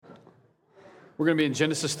We're going to be in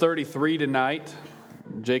Genesis 33 tonight,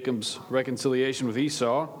 Jacob's reconciliation with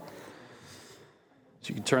Esau. So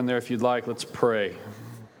you can turn there if you'd like. Let's pray.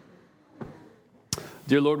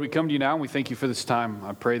 Dear Lord, we come to you now and we thank you for this time.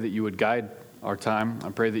 I pray that you would guide our time. I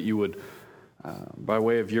pray that you would, by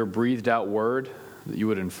way of your breathed out word, that you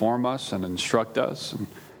would inform us and instruct us and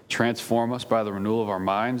transform us by the renewal of our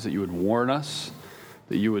minds, that you would warn us,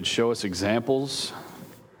 that you would show us examples,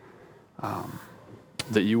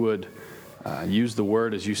 that you would use the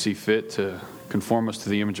word as you see fit to conform us to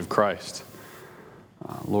the image of Christ.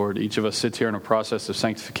 Lord, each of us sits here in a process of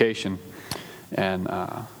sanctification, and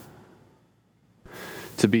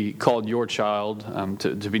to be called your child,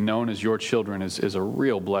 to be known as your children is a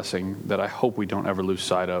real blessing that I hope we don't ever lose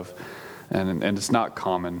sight of. And it's not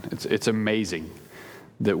common. It's amazing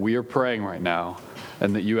that we are praying right now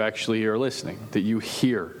and that you actually are listening, that you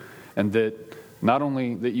hear, and that not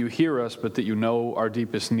only that you hear us, but that you know our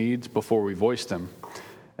deepest needs before we voice them,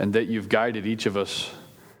 and that you've guided each of us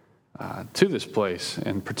to this place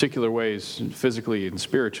in particular ways, physically and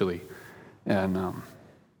spiritually. And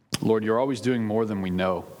Lord, you're always doing more than we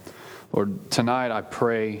know. Lord, tonight I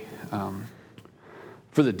pray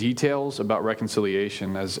for the details about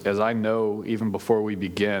reconciliation, as I know even before we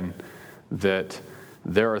begin that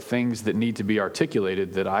there are things that need to be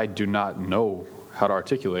articulated that I do not know how to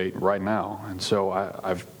articulate right now. And so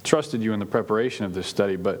I've trusted you in the preparation of this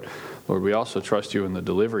study, but Lord, we also trust you in the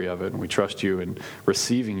delivery of it, and we trust you in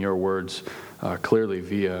receiving your words clearly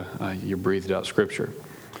via your breathed out scripture.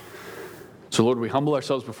 So Lord, we humble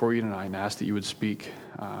ourselves before you tonight and ask that you would speak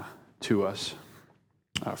to us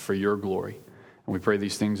for your glory. And we pray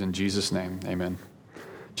these things in Jesus' name. Amen.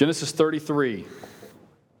 Genesis 33.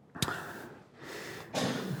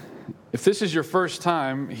 If this is your first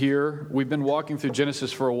time here, we've been walking through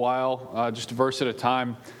Genesis for a while, just a verse at a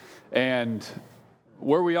time. And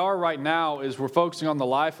where we are right now is we're focusing on the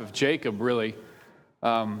life of Jacob, really.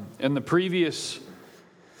 In the previous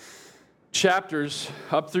chapters,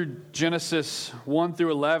 up through Genesis 1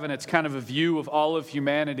 through 11, it's kind of a view of all of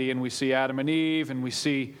humanity. And we see Adam and Eve, and we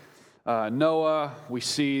see Noah, we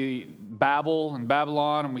see Babel and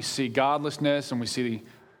Babylon, and we see godlessness, and we see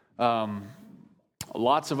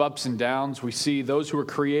lots of ups and downs. We see those who are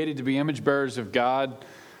created to be image bearers of God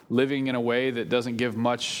living in a way that doesn't give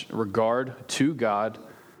much regard to God.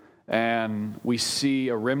 And we see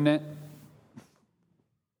a remnant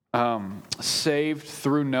saved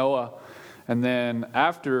through Noah. And then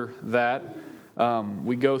after that,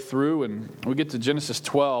 we go through and we get to Genesis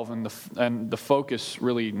 12, and the focus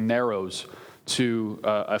really narrows to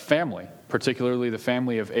a family, particularly the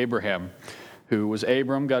family of Abraham, who was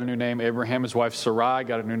Abram, got a new name. Abraham, his wife Sarai,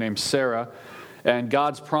 got a new name, Sarah. And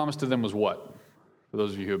God's promise to them was what? For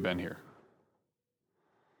those of you who have been here.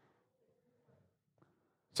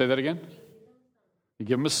 Say that again. You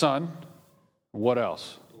give them a son. What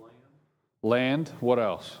else? Land. What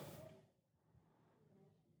else?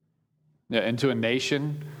 Yeah, into a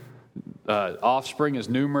nation. Offspring as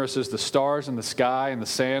numerous as the stars in the sky and the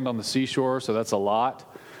sand on the seashore. So that's a lot.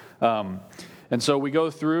 And so we go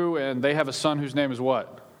through, and they have a son whose name is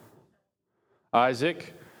what?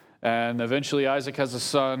 Isaac. And eventually Isaac has a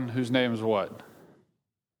son whose name is what?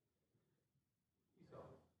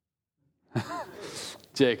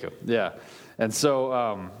 Jacob, yeah. And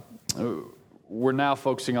so we're now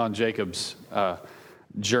focusing on Jacob's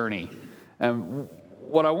journey. And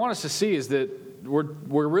what I want us to see is that we're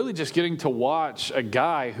really just getting to watch a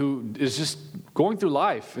guy who is just going through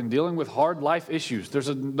life and dealing with hard life issues. There's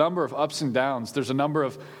a number of ups and downs. There's a number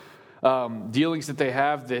of dealings that they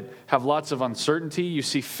have that have lots of uncertainty. You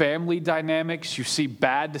see family dynamics. You see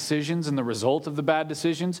bad decisions and the result of the bad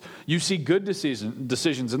decisions. You see good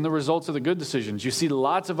decisions and the results of the good decisions. You see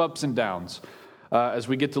lots of ups and downs as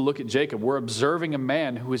we get to look at Jacob. We're observing a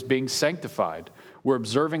man who is being sanctified. We're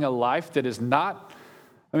observing a life that is not,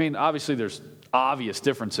 obviously there's obvious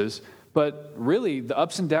differences, but really the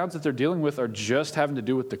ups and downs that they're dealing with are just having to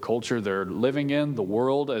do with the culture they're living in, the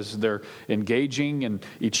world as they're engaging in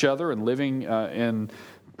each other and living in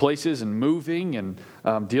places and moving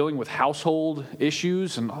and dealing with household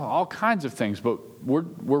issues and all kinds of things. But we're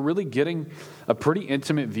really getting a pretty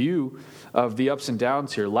intimate view of the ups and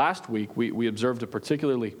downs here. Last week we observed a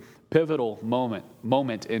particularly pivotal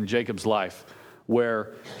moment in Jacob's life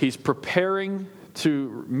where he's preparing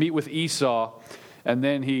to meet with Esau, and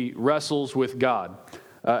then he wrestles with God.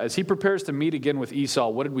 As he prepares to meet again with Esau,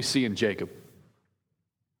 what did we see in Jacob?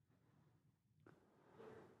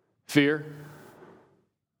 Fear.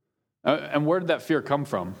 And where did that fear come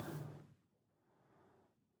from?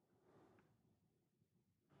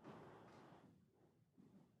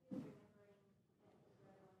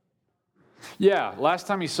 Yeah, last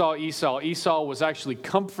time he saw Esau was actually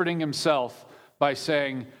comforting himself by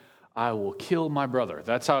saying, I will kill my brother.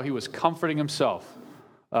 That's how he was comforting himself.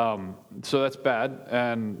 So that's bad,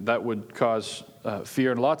 and that would cause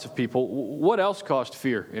fear in lots of people. What else caused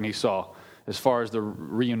fear in Esau as far as the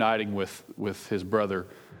reuniting with his brother,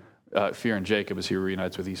 fear in Jacob as he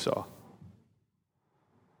reunites with Esau?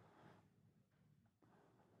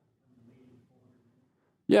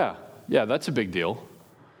 Yeah, that's a big deal.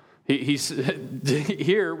 He's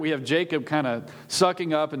here we have Jacob kind of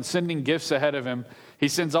sucking up and sending gifts ahead of him. He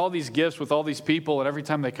sends all these gifts with all these people, and every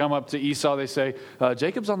time they come up to Esau, they say,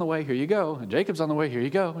 Jacob's on the way, here you go. And Jacob's on the way, here you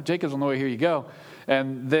go. Jacob's on the way, here you go.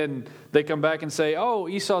 And then they come back and say, oh,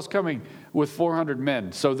 Esau's coming with 400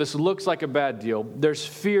 men. So this looks like a bad deal. There's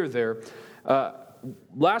fear there.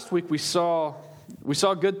 Last week we saw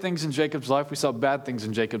good things in Jacob's life. We saw bad things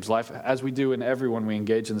in Jacob's life, as we do in everyone we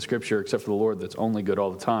engage in the Scripture, except for the Lord that's only good all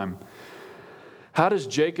the time. How does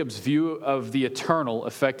Jacob's view of the eternal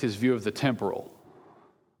affect his view of the temporal?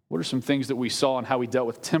 What are some things that we saw and how he dealt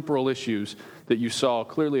with temporal issues that you saw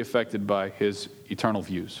clearly affected by his eternal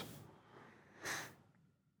views?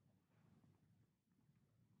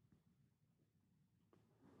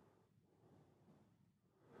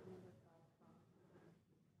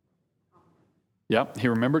 Yep, he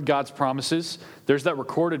remembered God's promises. There's that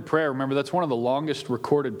recorded prayer. Remember, that's one of the longest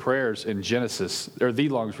recorded prayers in Genesis, or the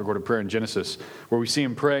longest recorded prayer in Genesis, where we see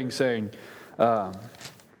him praying, saying,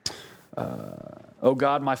 O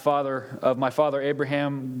God, my father, of my father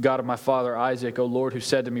Abraham, God of my father Isaac, O Lord, who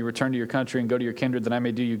said to me, return to your country and go to your kindred, that I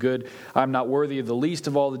may do you good. I am not worthy of the least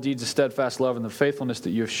of all the deeds of steadfast love and the faithfulness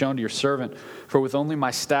that you have shown to your servant. For with only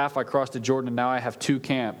my staff I crossed the Jordan, and now I have 2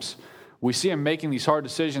 camps. We see him making these hard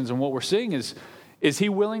decisions, and what we're seeing is he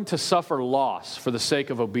willing to suffer loss for the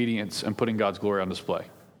sake of obedience and putting God's glory on display?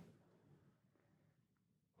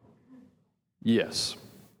 Yes.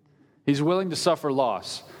 He's willing to suffer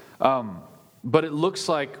loss. But it looks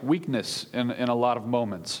like weakness in a lot of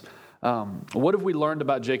moments. What have we learned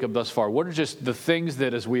about Jacob thus far? What are just the things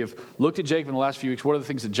that, as we have looked at Jacob in the last few weeks, what are the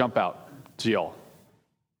things that jump out to y'all?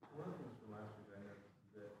 One of the things from last week I noticed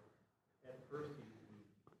is that at first he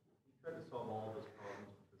tried to solve all of his problems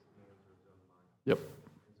with his hands or his own mind. Yep.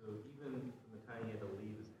 And so even from the time he had to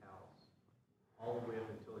leave his house, all the way up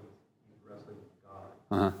until he's wrestling with God,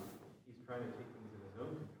 he's trying to take things in his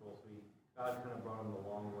own control. So God kind of brought him the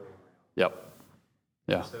long way around. Yep.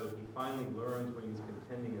 Yeah. So he finally learns when he's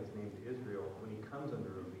contending his name to Israel, when he comes under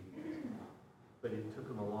obedience, but it took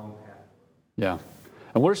him a long path. Yeah.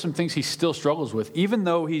 And what are some things he still struggles with? Even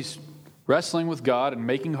though he's wrestling with God and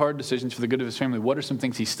making hard decisions for the good of his family, what are some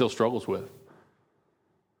things he still struggles with?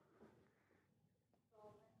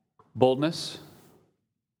 Boldness.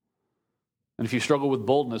 And if you struggle with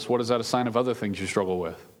boldness, what is that a sign of other things you struggle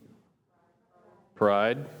with?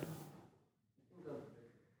 Pride.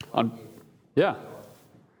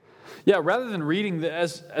 Yeah, rather than reading,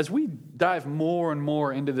 as we dive more and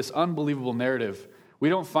more into this unbelievable narrative, we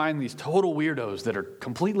don't find these total weirdos that are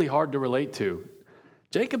completely hard to relate to.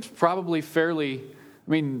 Jacob's probably fairly,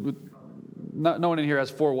 no one in here has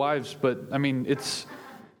 4 wives, but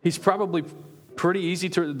he's probably pretty easy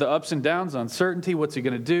to, the ups and downs, uncertainty, what's he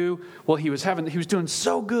going to do? Well, he was doing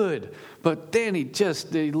so good, but then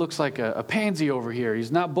he looks like a pansy over here.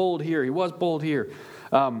 He's not bold here, he was bold here.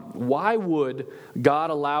 Why would God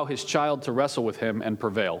allow his child to wrestle with him and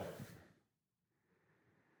prevail?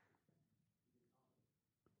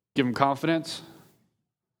 Give him confidence?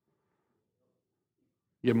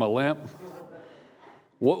 Give him a limp?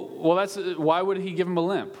 Well, why would he give him a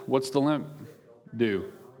limp? What's the limp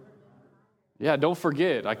do? Yeah, don't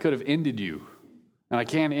forget, I could have ended you, and I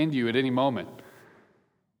can end you at any moment.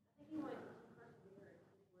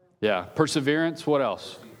 Yeah, perseverance, what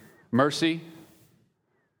else? Mercy.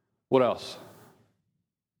 What else?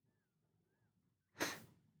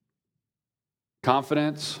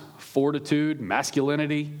 Confidence, fortitude,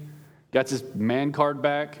 masculinity. Got his man card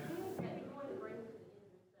back.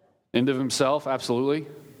 End of himself, absolutely.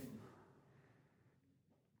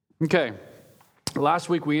 Okay. Last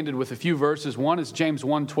week we ended with a few verses. One is James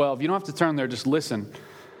 1:12. You don't have to turn there, just listen.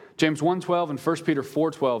 James 1:12 and 1 Peter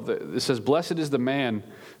 4:12. It says, "Blessed is the man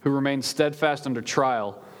who remains steadfast under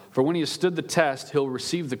trial. For when he has stood the test, he'll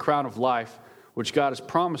receive the crown of life, which God has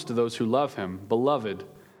promised to those who love him. Beloved,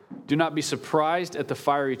 do not be surprised at the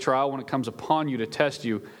fiery trial when it comes upon you to test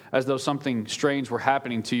you, as though something strange were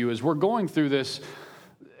happening to you." As we're going through this,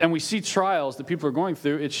 and we see trials that people are going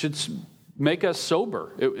through, it should make us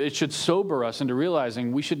sober. It should sober us into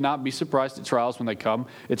realizing we should not be surprised at trials when they come.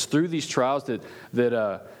 It's through these trials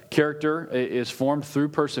that character is formed through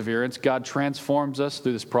perseverance. God transforms us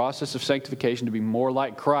through this process of sanctification to be more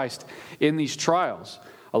like Christ in these trials.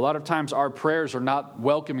 A lot of times our prayers are not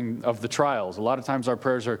welcoming of the trials. A lot of times our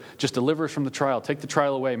prayers are just deliver us from the trial, take the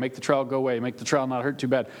trial away, make the trial go away, make the trial not hurt too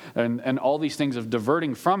bad, and all these things of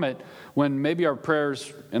diverting from it, when maybe our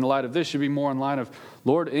prayers in light of this should be more in line of,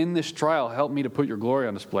 Lord, in this trial, help me to put your glory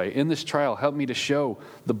on display. In this trial, help me to show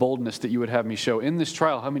the boldness that you would have me show. In this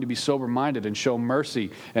trial, help me to be sober-minded and show mercy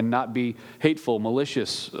and not be hateful,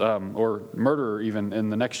 malicious, or murderer even in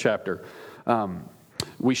the next chapter.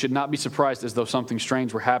 We should not be surprised as though something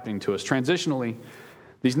strange were happening to us. Transitionally,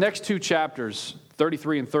 these next two chapters,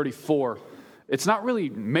 33 and 34, it's not really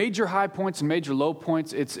major high points and major low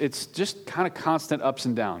points. It's just kind of constant ups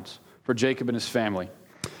and downs for Jacob and his family.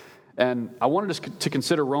 And I wanted us to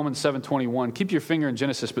consider Romans 7:21. Keep your finger in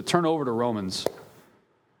Genesis, but turn over to Romans.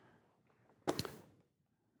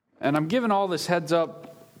 And I'm giving all this heads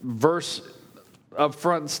up, verse up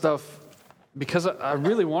front and stuff, because I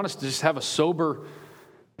really want us to just have a sober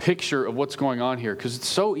picture of what's going on here, because it's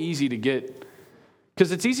so easy to get,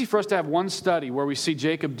 because it's easy for us to have one study where we see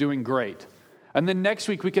Jacob doing great, and then next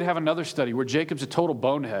week we could have another study where Jacob's a total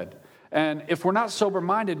bonehead. And if we're not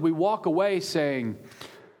sober-minded, we walk away saying,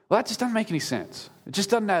 well, that just doesn't make any sense. It just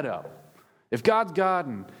doesn't add up. If God's God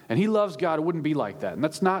and he loves God, it wouldn't be like that. And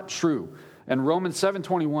that's not true. And Romans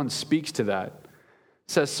 7:21 speaks to that. It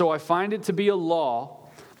says, so I find it to be a law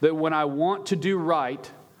that when I want to do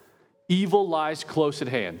right, evil lies close at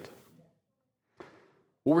hand.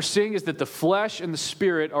 What we're seeing is that the flesh and the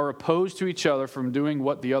spirit are opposed to each other from doing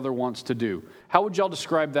what the other wants to do. How would y'all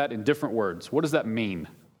describe that in different words? What does that mean?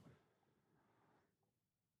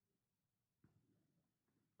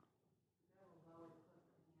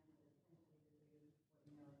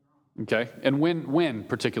 Okay, and when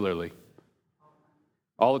particularly?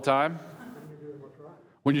 All the time?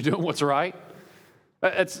 When you're doing what's right?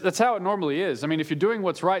 That's how it normally is. I mean, if you're doing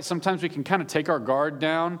what's right, sometimes we can kind of take our guard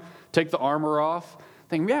down, take the armor off,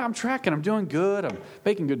 think, yeah, I'm tracking, I'm doing good, I'm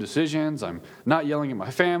making good decisions, I'm not yelling at my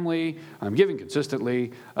family, I'm giving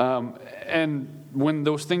consistently. And when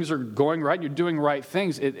those things are going right, you're doing right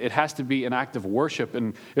things, it has to be an act of worship.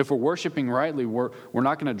 And if we're worshiping rightly, we're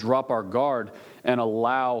not going to drop our guard and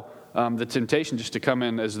allow the temptation just to come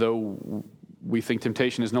in as though we think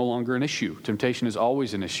temptation is no longer an issue. Temptation is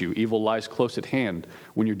always an issue. Evil lies close at hand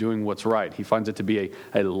when you're doing what's right. He finds it to be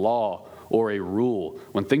a law or a rule.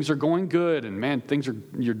 When things are going good and man,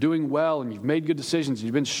 you're doing well and you've made good decisions and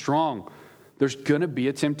you've been strong, there's going to be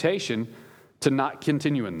a temptation to not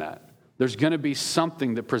continue in that. There's going to be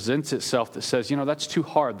something that presents itself that says, that's too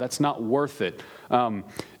hard. That's not worth it.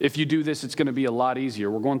 If you do this, it's going to be a lot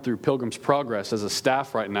easier. We're going through Pilgrim's Progress as a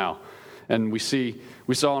staff right now. And we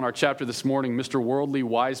saw in our chapter this morning, Mr. Worldly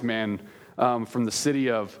Wise Man from the city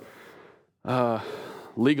of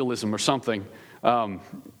legalism or something.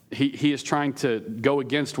 He is trying to go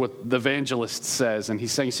against what the evangelist says, and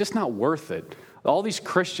he's saying it's just not worth it. All these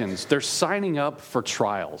Christians, they're signing up for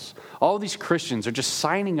trials. All these Christians are just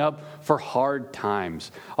signing up for hard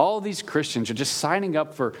times. All these Christians are just signing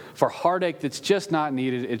up for heartache that's just not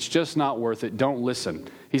needed. It's just not worth it. Don't listen.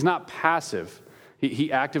 He's not passive.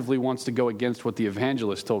 He actively wants to go against what the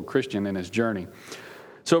evangelist told Christian in his journey.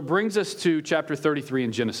 So it brings us to chapter 33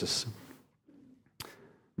 in Genesis,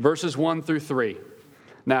 verses 1 through 3.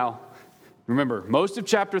 Now, remember, most of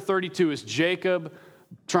chapter 32 is Jacob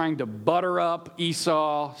trying to butter up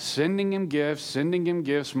Esau, sending him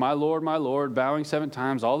gifts, my Lord, bowing 7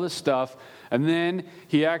 times, all this stuff. And then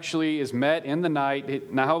he actually is met in the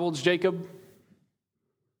night. Now, how old is Jacob?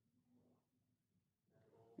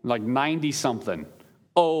 Like 90-something,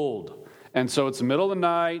 old. And so it's the middle of the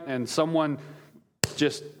night, and someone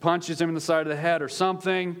just punches him in the side of the head or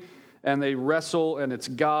something, and they wrestle, and it's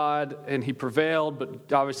God, and he prevailed,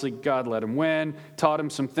 but obviously God let him win, taught him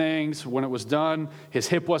some things. When it was done, his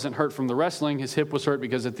hip wasn't hurt from the wrestling. His hip was hurt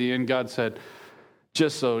because at the end God said,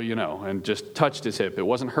 just so you know, and just touched his hip. It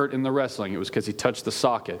wasn't hurt in the wrestling. It was because he touched the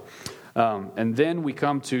socket. And then we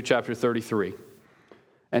come to chapter 33.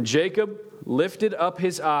 And Jacob lifted up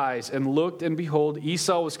his eyes and looked, and behold,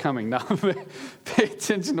 Esau was coming. Now, pay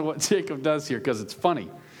attention to what Jacob does here, because it's funny.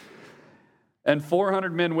 And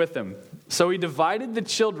 400 men with him. So he divided the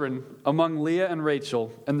children among Leah and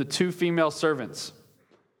Rachel and the 2 female servants.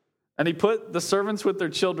 And he put the servants with their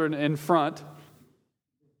children in front,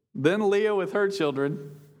 then Leah with her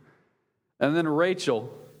children, and then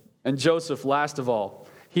Rachel and Joseph last of all.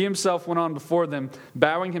 He himself went on before them,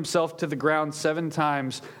 bowing himself to the ground 7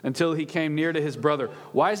 times until he came near to his brother.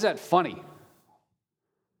 Why is that funny?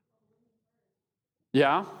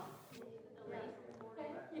 Yeah?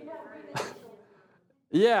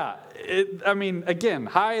 Yeah. Again,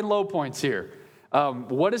 high and low points here.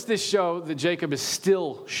 What does this show that Jacob is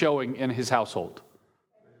still showing in his household?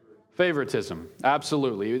 Favoritism.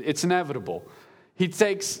 Absolutely. It's inevitable. He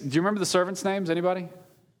takes, do you remember the servants' names? Anybody?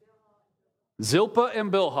 Zilpah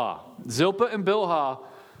and Bilhah. Zilpah and Bilhah.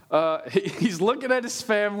 He's looking at his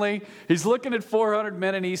family. He's looking at 400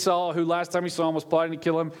 men in Esau, who last time he saw him was plotting to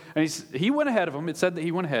kill him. And he went ahead of him. It said that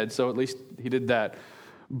he went ahead, so at least he did that.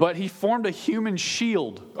 But he formed a human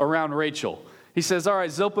shield around Rachel. He says, all right,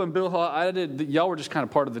 Zilpah and Bilhah, y'all were just kind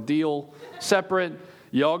of part of the deal, separate.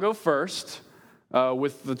 Y'all go first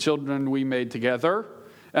with the children we made together.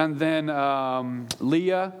 And then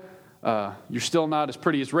Leah, you're still not as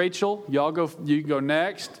pretty as Rachel. You go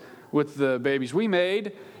next with the babies we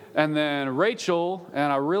made. And then Rachel,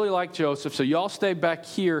 and I really like Joseph, so y'all stay back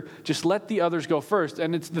here. Just let the others go first.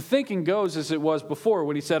 And the thinking goes as it was before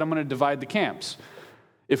when he said, I'm going to divide the camps.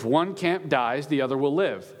 If one camp dies, the other will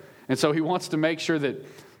live. And so he wants to make sure that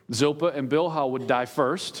Zilpah and Bilhah would die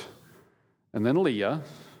first, and then Leah,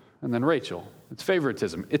 and then Rachel. It's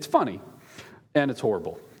favoritism. It's funny, and it's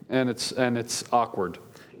horrible, and it's awkward,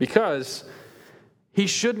 because he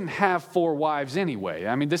shouldn't have 4 wives anyway.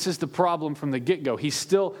 I mean, this is the problem from the get-go. He's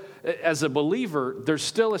still, as a believer, there's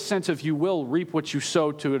still a sense of you will reap what you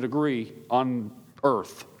sow to a degree on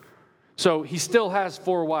earth. So he still has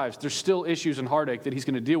 4 wives. There's still issues and heartache that he's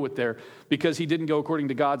going to deal with there because he didn't go according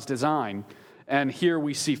to God's design. And here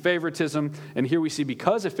we see favoritism, and here we see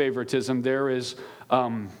because of favoritism there is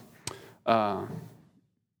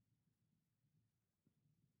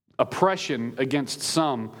oppression against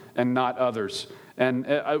some and not others. And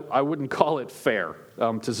I wouldn't call it fair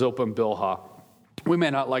to Zilpah and Bilhah. We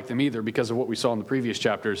may not like them either because of what we saw in the previous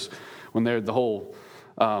chapters when they're the whole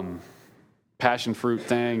passion fruit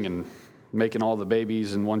thing and making all the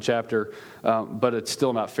babies in one chapter, but it's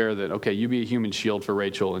still not fair that, okay, you be a human shield for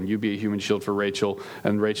Rachel, and you be a human shield for Rachel,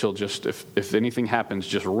 and Rachel just, if anything happens,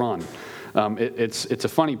 just run. It's a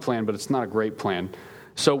funny plan, but it's not a great plan.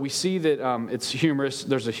 So we see that it's humorous,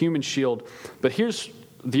 there's a human shield, but here's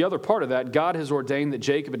the other part of that. God has ordained that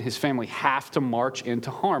Jacob and his family have to march into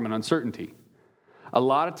harm and uncertainty. A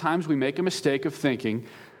lot of times we make a mistake of thinking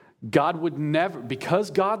God would never,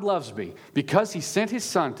 because God loves me, because he sent his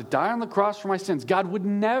son to die on the cross for my sins, God would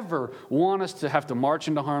never want us to have to march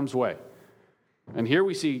into harm's way. And here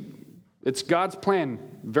we see it's God's plan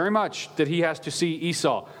very much that he has to see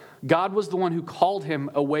Esau. God was the one who called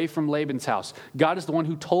him away from Laban's house. God is the one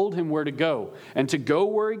who told him where to go. And to go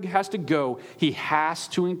where he has to go, he has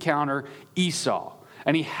to encounter Esau.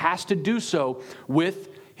 And he has to do so with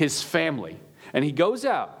his family. And he goes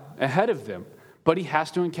out ahead of them. But he has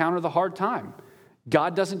to encounter the hard time.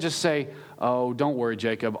 God doesn't just say, oh, don't worry,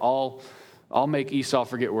 Jacob, I'll make Esau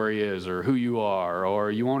forget where he is or who you are, or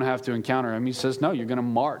you won't have to encounter him. He says, no, you're going to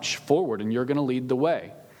march forward and you're going to lead the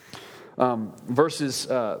way. Verses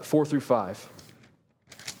 4 through 5.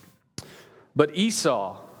 But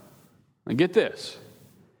Esau, and get this,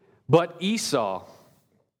 but Esau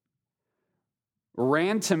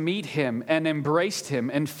ran to meet him and embraced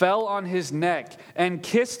him and fell on his neck and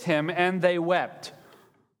kissed him, and they wept.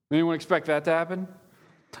 Anyone expect that to happen?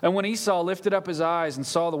 And when Esau lifted up his eyes and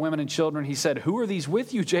saw the women and children, he said, who are these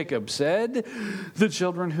with you? Jacob said, the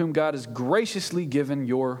children whom God has graciously given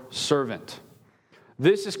your servant.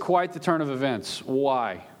 This is quite the turn of events.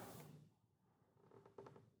 Why?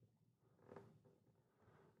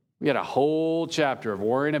 We had a whole chapter of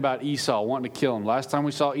worrying about Esau, wanting to kill him. Last time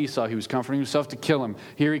we saw Esau, he was comforting himself to kill him.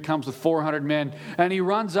 Here he comes with 400 men, and he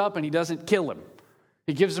runs up and he doesn't kill him.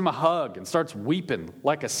 He gives him a hug and starts weeping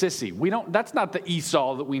like a sissy. That's not the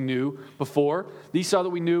Esau that we knew before. The Esau that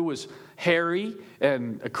we knew was hairy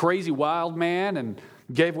and a crazy wild man and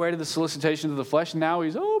gave way to the solicitation of the flesh. And now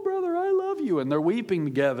he's, oh, brother, I love you. And they're weeping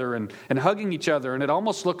together and hugging each other. And it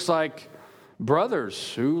almost looks like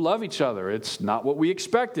brothers who love each other. It's not what we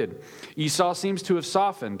expected. Esau seems to have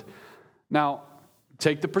softened. Now,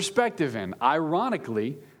 take the perspective in.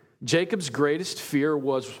 Ironically, Jacob's greatest fear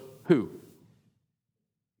was who?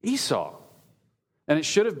 Esau. And it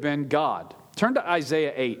should have been God. Turn to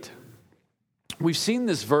Isaiah 8. We've seen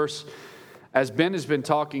this verse as Ben has been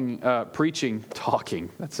talking.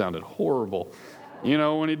 That sounded horrible. You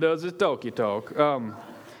know, when he does his talky talk.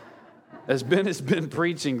 As Ben has been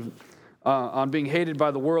preaching on being hated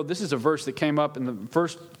by the world. This is a verse that came up in the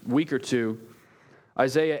first week or two.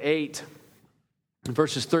 Isaiah 8,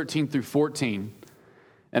 verses 13 through 14.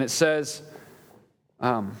 And it says,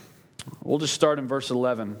 we'll just start in verse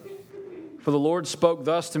 11. For the Lord spoke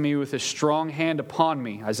thus to me with his strong hand upon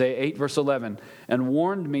me, Isaiah 8, verse 11, and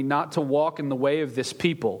warned me not to walk in the way of this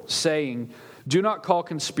people, saying, do not call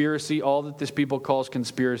conspiracy all that this people calls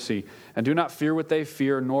conspiracy, and do not fear what they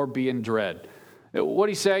fear, nor be in dread. What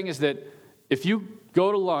he's saying is that if you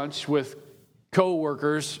go to lunch with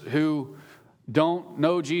co-workers who don't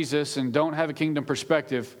know Jesus and don't have a kingdom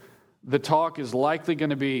perspective, the talk is likely going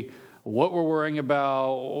to be what we're worrying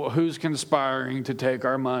about, who's conspiring to take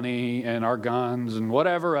our money and our guns and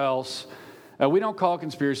whatever else. We don't call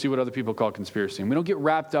conspiracy what other people call conspiracy, and we don't get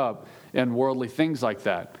wrapped up in worldly things like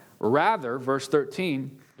that. Rather, verse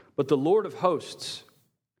 13, but the Lord of hosts,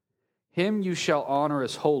 him you shall honor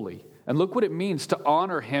as holy. And look what it means to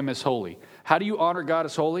honor him as holy. How do you honor God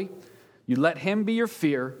as holy? You let him be your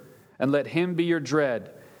fear and let him be your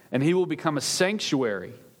dread, and he will become a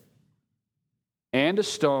sanctuary and a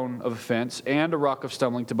stone of offense and a rock of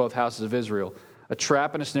stumbling to both houses of Israel, a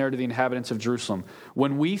trap and a snare to the inhabitants of Jerusalem.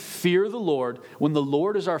 When we fear the Lord, when the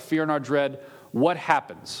Lord is our fear and our dread, what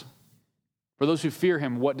happens? For those who fear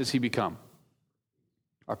him, what does he become?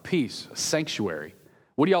 Our peace, a sanctuary.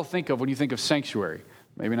 What do y'all think of when you think of sanctuary?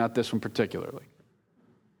 Maybe not this one particularly.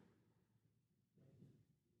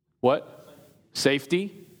 What?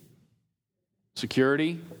 Safety?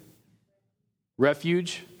 Security?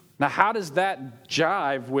 Refuge? Now, how does that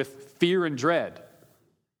jive with fear and dread?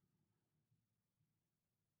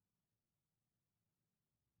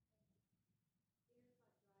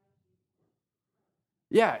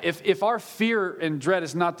 Yeah, if our fear and dread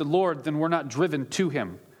is not the Lord, then we're not driven to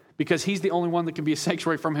him, because he's the only one that can be a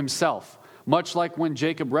sanctuary from himself. Much like when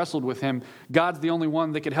Jacob wrestled with him, God's the only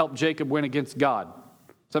one that could help Jacob win against God.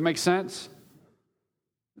 Does that make sense?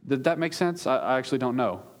 Did that make sense? I actually don't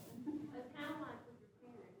know. It's kind of like with your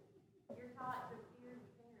parents. You're taught to fear your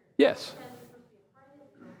parents. Yes. Because you're supposed to be afraid of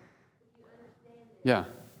them, if you understand that Yeah.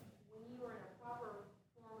 when you are in a proper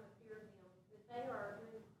form of fear of them, that they are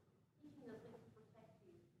teaching those things to protect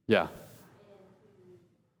you Yeah. and to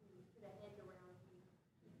put a hedge around you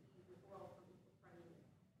to keep you the world from afraid of you.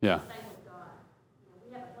 Yeah. Same with God. We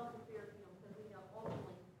have a healthy fear of him because we know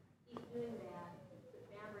ultimately he's doing that to put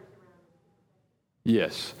boundaries around us to protect us.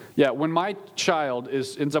 Yes. Yeah, when my child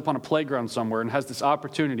ends up on a playground somewhere and has this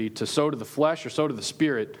opportunity to sow to the flesh or sow to the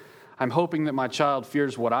spirit, I'm hoping that my child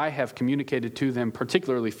fears what I have communicated to them,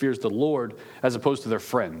 particularly fears the Lord, as opposed to their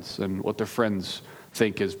friends and what their friends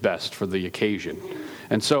think is best for the occasion.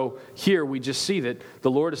 And so here we just see that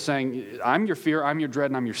the Lord is saying, I'm your fear, I'm your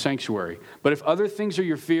dread, and I'm your sanctuary. But if other things are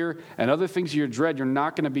your fear and other things are your dread, you're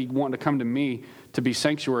not going to be wanting to come to me to be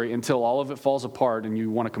sanctuary until all of it falls apart and you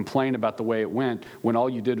want to complain about the way it went when all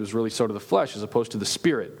you did was really sow to the flesh as opposed to the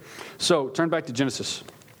spirit. So turn back to Genesis.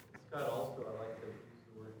 Scott, also, I like to use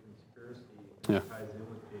the word conspiracy. Yeah. It ties in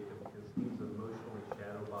with Jacob because he's emotionally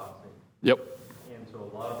shadow boxing. Yep. And so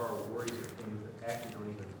a lot of our worries are things that actually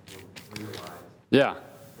don't even realize. Yeah.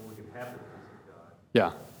 But we can have the peace of God. Yeah.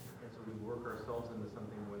 And so we work ourselves into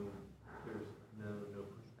something when there's no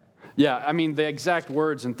pushback. Yeah, I mean, the exact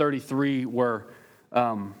words in 33 were,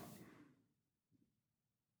 the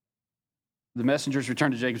messengers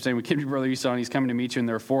returned to Jacob saying, we came to your brother Esau and he's coming to meet you, and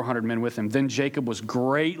there are 400 men with him. Then Jacob was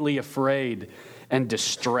greatly afraid and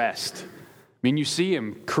distressed. I mean, you see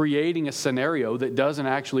him creating a scenario that doesn't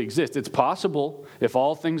actually exist. It's possible if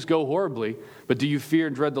all things go horribly, but do you fear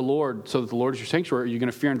and dread the Lord so that the Lord is your sanctuary? Or are you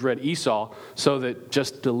going to fear and dread Esau so that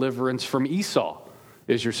just deliverance from Esau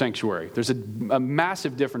is your sanctuary? There's a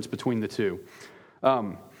massive difference between the two.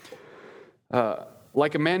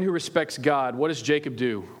 Like a man who respects God, what does Jacob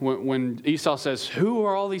do? When Esau says, who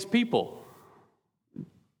are all these people?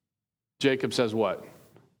 Jacob says what?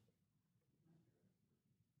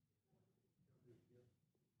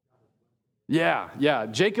 Yeah.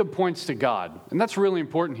 Jacob points to God. And that's really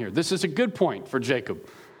important here. This is a good point for Jacob.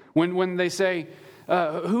 When they say,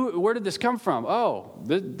 where did this come from? Oh,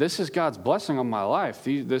 this is God's blessing on my life.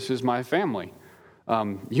 This is my family.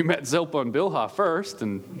 You met Zilpah and Bilhah first,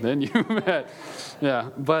 and then you met,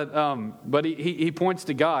 But he points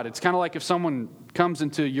to God. It's kind of like if someone comes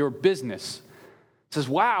into your business, says,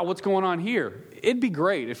 wow, what's going on here? It'd be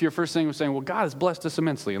great if your first thing was saying, well, God has blessed us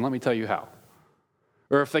immensely, and let me tell you how.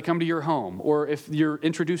 Or if they come to your home, or if you're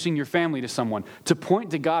introducing your family to someone, to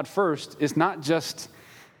point to God first is not just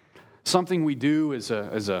something we do as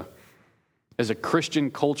a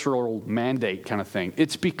Christian cultural mandate kind of thing.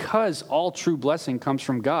 It's because all true blessing comes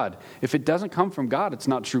from God. If it doesn't come from God, it's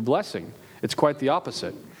not true blessing. It's quite the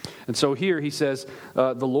opposite. And so here he says,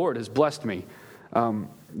 the Lord has blessed me.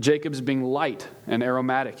 Jacob's being light and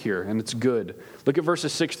aromatic here, and it's good. Look at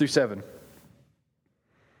verses 6 through 7.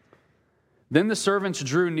 Then the servants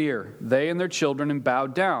drew near, they and their children, and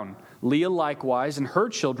bowed down. Leah likewise, and her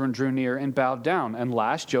children drew near and bowed down. And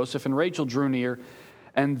last, Joseph and Rachel drew near,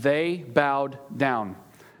 and they bowed down.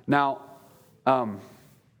 Now,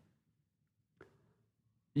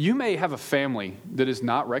 you may have a family that is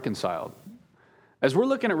not reconciled. As we're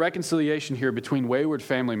looking at reconciliation here between wayward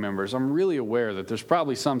family members, I'm really aware that there's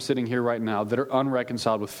probably some sitting here right now that are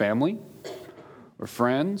unreconciled with family or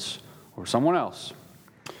friends or someone else.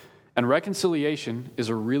 And reconciliation is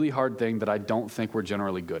a really hard thing that I don't think we're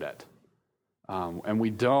generally good at. And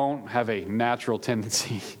we don't have a natural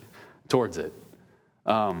tendency towards it.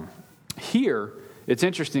 Here, it's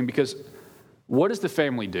interesting because what does the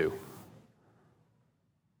family do?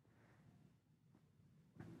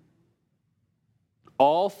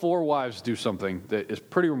 All 4 wives do something that is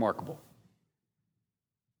pretty remarkable.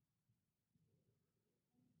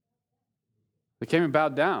 They came and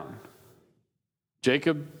bowed down.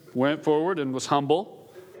 Jacob went forward and was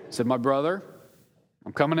humble. Said, my brother,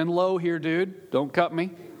 I'm coming in low here, dude. Don't cut me.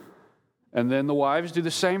 And then the wives do the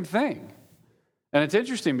same thing. And it's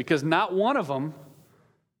interesting because not one of them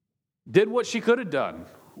did what she could have done.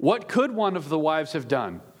 What could one of the wives have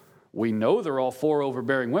done? We know they're all 4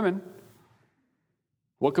 overbearing women.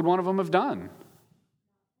 What could one of them have done?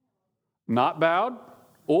 Not bowed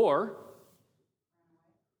or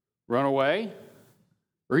run away,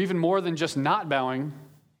 or even more than just not bowing.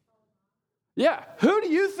 Yeah, who do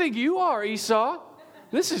you think you are, Esau?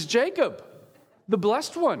 This is Jacob, the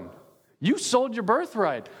blessed one. You sold your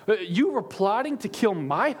birthright. You were plotting to kill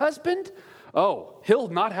my husband? Oh, he'll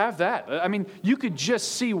not have that. I mean, you could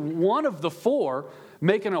just see one of the 4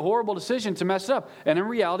 making a horrible decision to mess it up. And in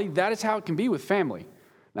reality, that is how it can be with family.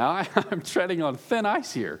 Now, I'm treading on thin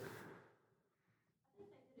ice here.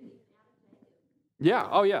 Yeah,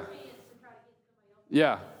 oh yeah.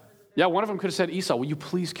 Yeah. Yeah, one of them could have said, Esau, will you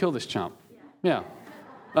please kill this chump? Yeah.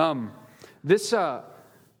 This is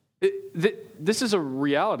a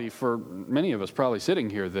reality for many of us probably sitting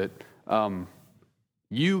here that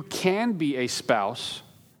you can be a spouse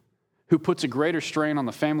who puts a greater strain on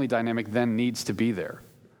the family dynamic than needs to be there.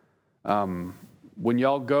 When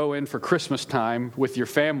y'all go in for Christmas time with your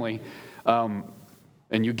family and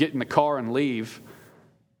you get in the car and leave,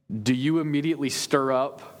 do you immediately stir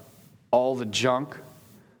up all the junk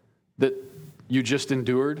that you just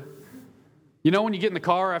endured? You know, when you get in the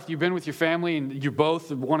car after you've been with your family and you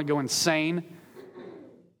both want to go insane,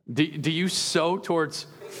 do you sow towards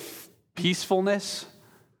peacefulness?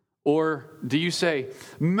 Or do you say,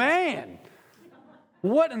 man,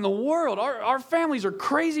 what in the world? Our families are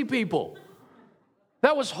crazy people.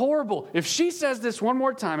 That was horrible. If she says this one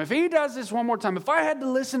more time, if he does this one more time, if I had to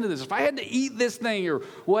listen to this, if I had to eat this thing or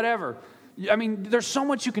whatever. I mean, there's so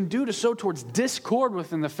much you can do to sow towards discord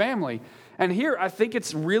within the family. And here, I think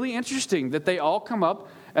it's really interesting that they all come up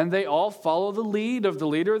and they all follow the lead of the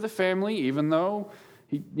leader of the family, even though,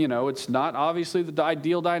 it's not obviously the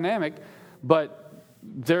ideal dynamic, but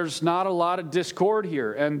there's not a lot of discord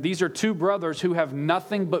here. And these are 2 brothers who have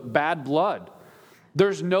nothing but bad blood.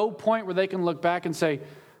 There's no point where they can look back and say,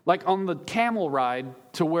 like on the camel ride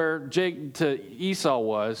to where Esau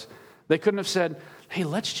was, they couldn't have said, hey,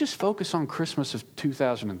 let's just focus on Christmas of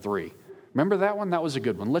 2003. Remember that one? That was a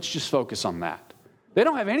good one. Let's just focus on that. They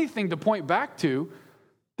don't have anything to point back to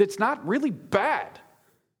that's not really bad.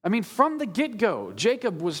 I mean, from the get-go,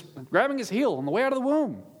 Jacob was grabbing his heel on the way out of the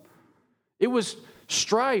womb. It was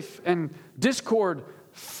strife and discord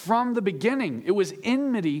from the beginning. It was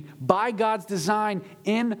enmity by God's design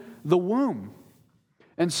in the womb.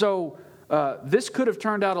 And so this could have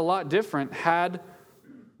turned out a lot different had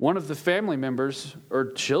one of the family members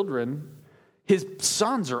or children, his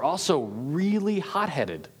sons are also really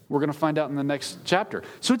hot-headed. We're going to find out in the next chapter.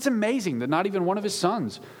 So it's amazing that not even one of his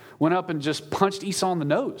sons went up and just punched Esau in the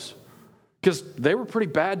nose, because they were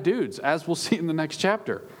pretty bad dudes, as we'll see in the next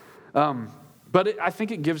chapter. I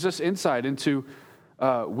think it gives us insight into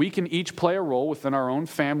we can each play a role within our own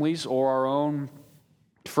families or our own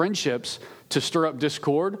friendships to stir up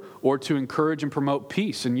discord or to encourage and promote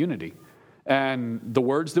peace and unity. And the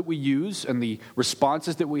words that we use and the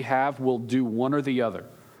responses that we have will do one or the other.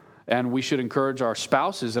 And we should encourage our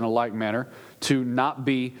spouses in a like manner to not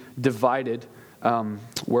be divided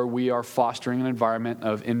where we are fostering an environment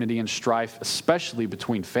of enmity and strife, especially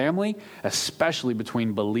between family, especially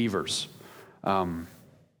between believers. And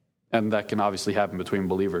that can obviously happen between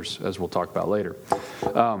believers, as we'll talk about later.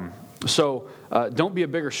 So don't be a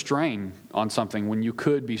bigger strain on something when you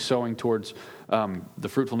could be sowing towards the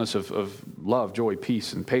fruitfulness of love, joy,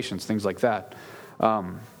 peace, and patience, things like that.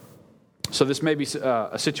 So this may be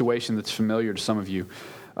a situation that's familiar to some of you.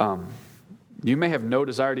 You may have no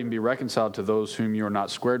desire to even be reconciled to those whom you are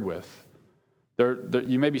not squared with.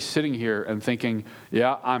 You may be sitting here and thinking,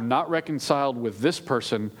 yeah, I'm not reconciled with this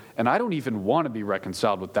person, and I don't even want to be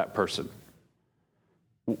reconciled with that person.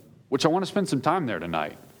 Which I want to spend some time there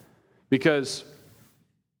tonight. Because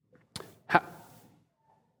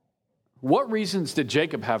what reasons did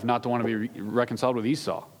Jacob have not to want to be reconciled with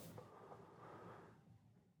Esau?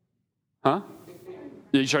 Huh?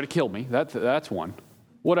 You tried to kill me. That's one.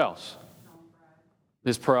 What else?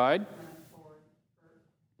 His pride?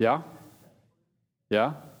 Yeah?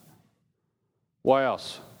 Yeah? Why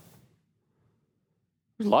else?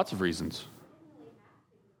 There's lots of reasons.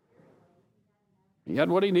 He had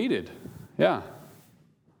what he needed. Yeah.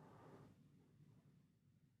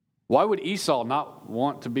 Why would Esau not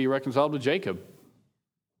want to be reconciled with Jacob?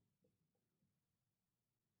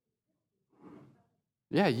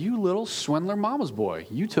 Yeah, you little swindler mama's boy.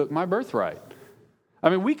 You took my birthright. I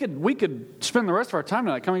mean, we could spend the rest of our time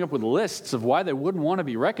tonight coming up with lists of why they wouldn't want to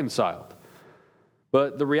be reconciled.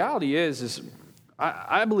 But the reality is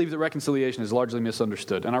I believe that reconciliation is largely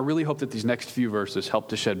misunderstood. And I really hope that these next few verses help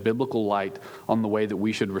to shed biblical light on the way that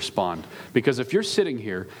we should respond. Because if you're sitting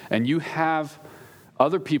here and you have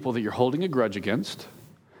other people that you're holding a grudge against,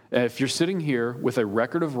 if you're sitting here with a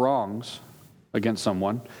record of wrongs against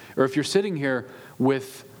someone, or if you're sitting here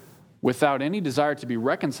without any desire to be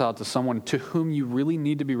reconciled to someone to whom you really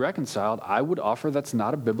need to be reconciled, I would offer that's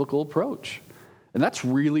not a biblical approach. And that's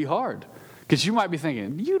really hard. Because you might be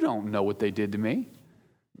thinking, you don't know what they did to me.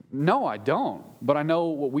 No, I don't. But I know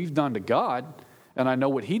what we've done to God, and I know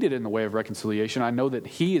what he did in the way of reconciliation. I know that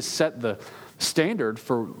he has set the standard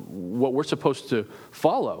for what we're supposed to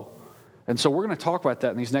follow. And so we're going to talk about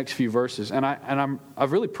that in these next few verses. And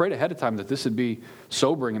I've really prayed ahead of time that this would be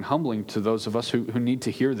sobering and humbling to those of us who need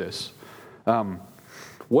to hear this.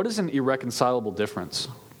 What is an irreconcilable difference?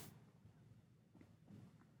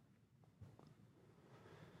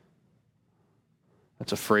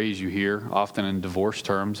 That's a phrase you hear often in divorce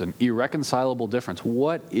terms, an irreconcilable difference.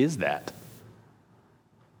 What is that?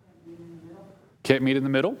 Can't meet in the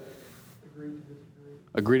middle?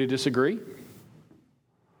 Agree to disagree?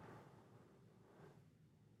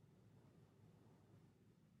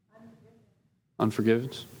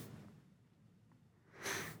 Unforgiveness?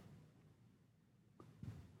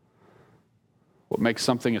 What makes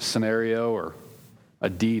something a scenario or a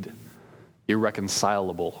deed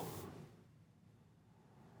irreconcilable?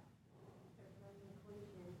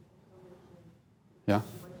 Yeah?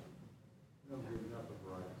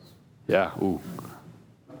 Yeah, ooh.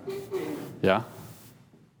 Yeah?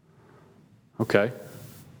 Okay.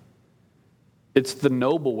 It's the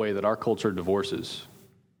noble way that our culture divorces.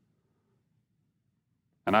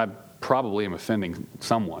 And I probably am offending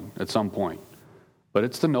someone at some point. But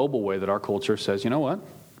it's the noble way that our culture says, you know what?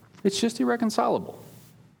 It's just irreconcilable.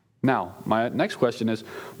 Now, my next question is,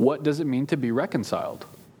 what does it mean to be reconciled?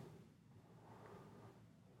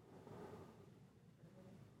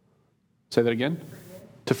 Say that again?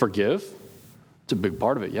 To forgive? It's a big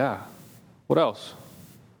part of it, yeah. What else?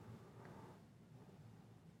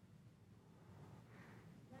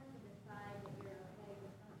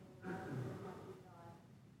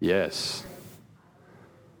 Yes.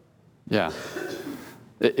 Yeah.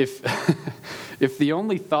 If the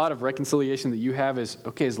only thought of reconciliation that you have is,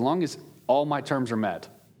 okay, as long as all my terms are met,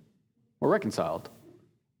 we're reconciled,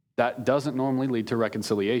 that doesn't normally lead to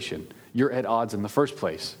reconciliation. You're at odds in the first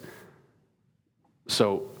place.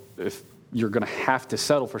 So if you're going to have to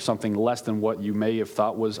settle for something less than what you may have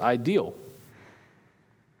thought was ideal.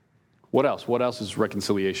 What else? What else is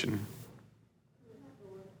reconciliation?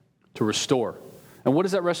 To restore. And what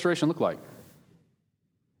does that restoration look like?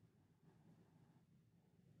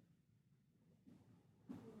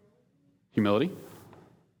 Humility.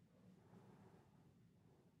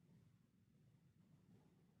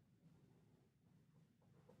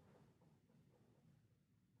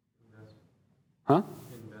 Huh?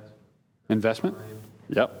 Investment?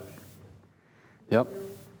 Yep.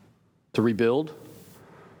 To rebuild.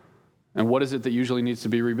 And what is it that usually needs to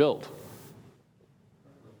be rebuilt?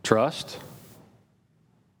 Trust.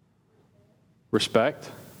 Respect.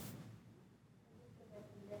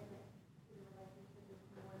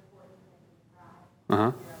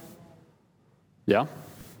 Yeah.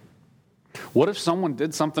 What if someone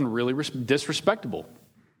did something really disrespectful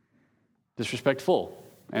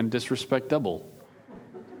and disrespectable?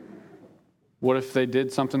 What if they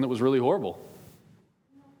did something that was really horrible?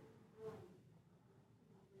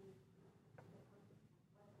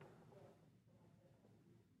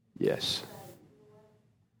 Yes.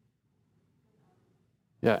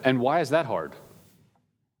 Yeah, and why is that hard?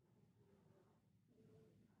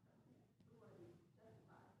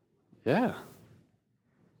 Yeah.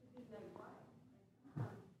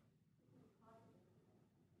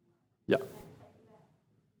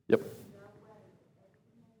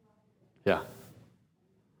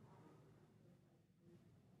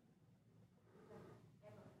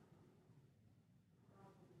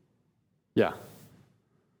 Yeah.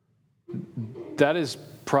 That is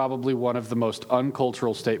probably one of the most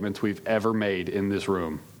uncultural statements we've ever made in this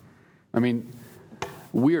room. I mean,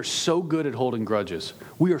 we are so good at holding grudges.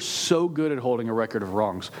 We are so good at holding a record of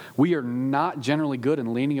wrongs. We are not generally good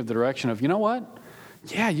in leaning in the direction of, you know what?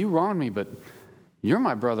 Yeah, you wronged me, but you're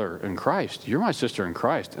my brother in Christ. You're my sister in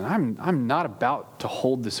Christ, and I'm not about to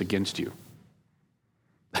hold this against you.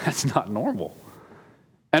 That's not normal.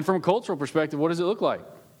 And from a cultural perspective, what does it look like?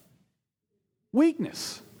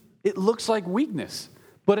 Weakness. It looks like weakness,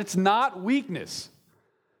 but it's not weakness.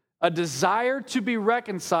 A desire to be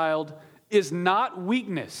reconciled is not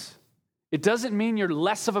weakness. It doesn't mean you're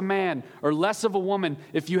less of a man or less of a woman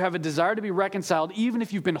if you have a desire to be reconciled, even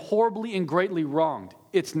if you've been horribly and greatly wronged.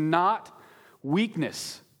 It's not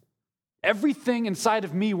weakness. Everything inside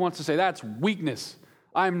of me wants to say, that's weakness.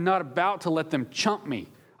 I'm not about to let them chump me.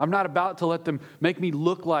 I'm not about to let them make me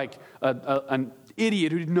look like an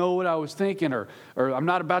idiot who didn't know what I was thinking, or I'm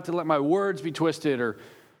not about to let my words be twisted, or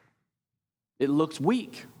it looks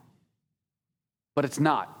weak, but it's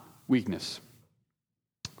not weakness.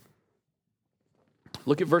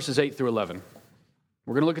 Look at verses 8 through 11.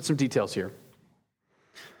 We're going to look at some details here.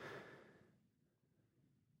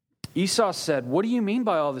 Esau said, "What do you mean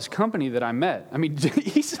by all this company that I met?" I mean,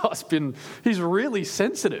 he's really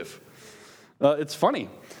sensitive. It's funny.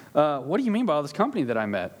 What do you mean by all this company that I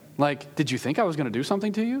met? Like, did you think I was going to do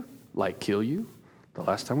something to you? Like kill you the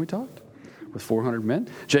last time we talked with 400 men?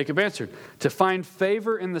 Jacob answered, "To find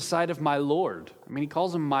favor in the sight of my Lord." I mean, he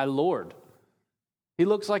calls him my Lord. He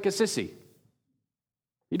looks like a sissy.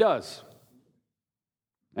 He does.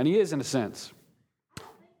 And he is in a sense.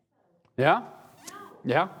 Yeah?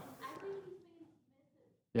 Yeah?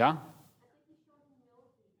 Yeah?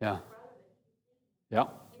 Yeah. Yeah.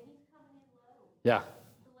 Yeah.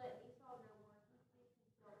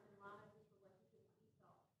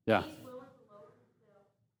 Yeah.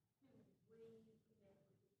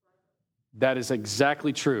 That is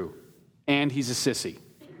exactly true. And he's a sissy.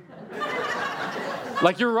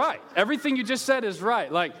 Like, you're right. Everything you just said is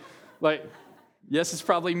right. Like, yes, it's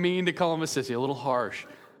probably mean to call him a sissy, a little harsh.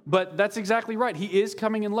 But that's exactly right. He is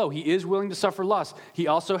coming in low. He is willing to suffer loss. He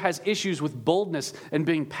also has issues with boldness and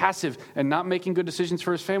being passive and not making good decisions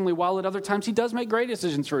for his family, while at other times he does make great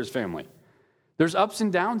decisions for his family. There's ups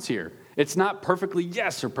and downs here. It's not perfectly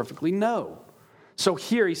yes or perfectly no. So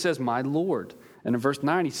here he says, my Lord. And in verse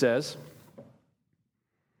 9 he says,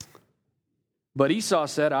 "But Esau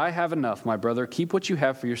said, I have enough, my brother. Keep what you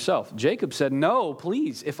have for yourself." Jacob said, "No,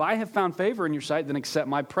 please. If I have found favor in your sight, then accept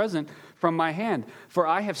my present from my hand. For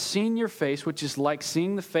I have seen your face, which is like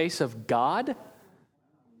seeing the face of God."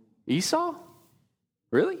 Esau?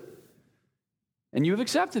 Really? "And you have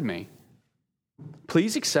accepted me.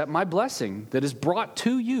 Please accept my blessing that is brought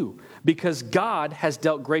to you, because God has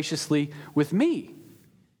dealt graciously with me.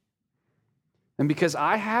 And because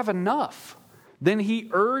I have enough." Then he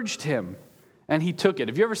urged him, and he took it.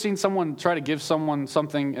 Have you ever seen someone try to give someone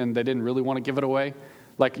something and they didn't really want to give it away?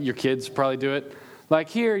 Like your kids probably do it. Like,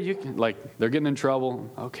 here, you can, like, they're getting in trouble.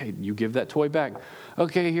 Okay, you give that toy back.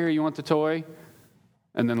 Okay, here, you want the toy?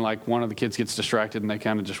 And then, like, one of the kids gets distracted and they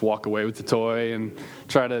kind of just walk away with the toy and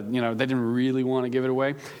try to, they didn't really want to give it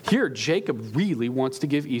away. Here, Jacob really wants to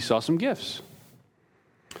give Esau some gifts.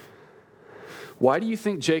 Why do you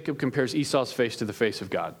think Jacob compares Esau's face to the face of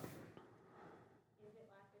God?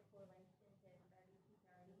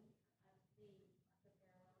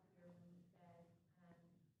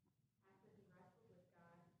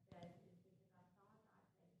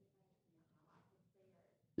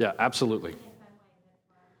 Yeah, absolutely.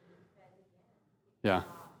 Yeah.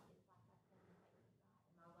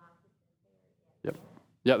 Yep.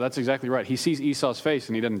 Yeah, that's exactly right. He sees Esau's face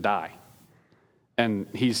and he doesn't die. And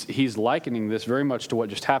he's likening this very much to what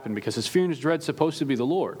just happened, because his fear and his dread is supposed to be the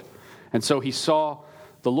Lord. And so he saw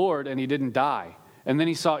the Lord and he didn't die. And then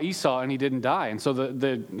he saw Esau and he didn't die. And so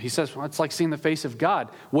he says, well, it's like seeing the face of God.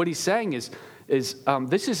 What he's saying is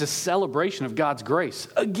this is a celebration of God's grace.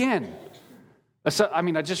 Again,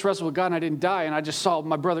 I just wrestled with God and I didn't die, and I just saw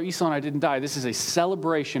my brother Esau and I didn't die. This is a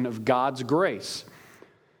celebration of God's grace,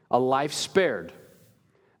 a life spared.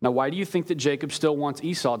 Now, why do you think that Jacob still wants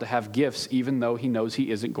Esau to have gifts even though he knows he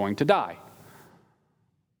isn't going to die?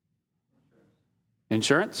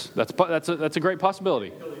 Insurance? That's a great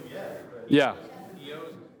possibility. Yeah.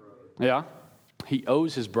 Yeah. He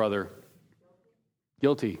owes his brother.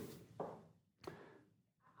 Guilty.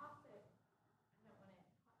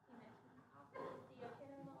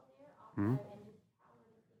 Hmm?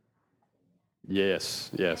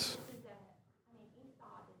 Yes. Yep.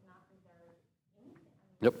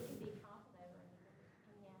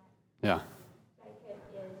 Yeah.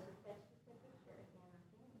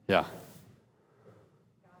 Yeah.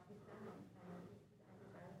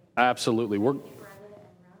 Absolutely.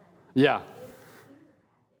 Yeah.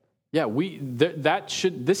 Yeah,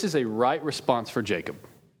 this is a right response for Jacob.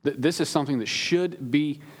 This is something that should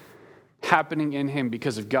be happening in him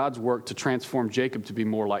because of God's work to transform Jacob to be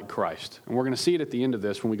more like Christ. And we're going to see it at the end of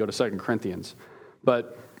this when we go to 2 Corinthians.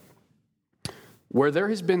 But where there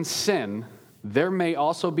has been sin, there may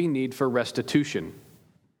also be need for restitution.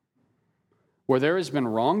 Where there has been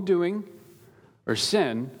wrongdoing or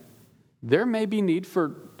sin, there may be need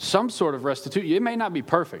for some sort of restitution. It may not be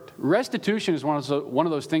perfect. Restitution is one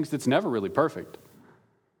of those things that's never really perfect.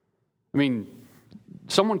 I mean,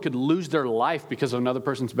 someone could lose their life because of another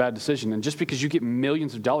person's bad decision, and just because you get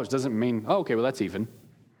millions of dollars doesn't mean, oh, okay, well, that's even.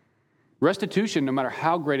 Restitution, no matter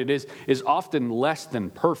how great it is often less than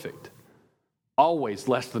perfect. Always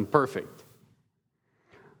less than perfect.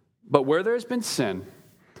 But where there has been sin,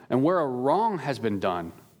 and where a wrong has been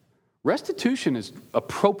done, restitution is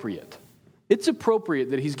appropriate. It's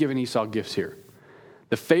appropriate that he's given Esau gifts here.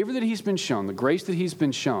 The favor that he's been shown, the grace that he's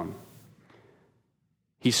been shown,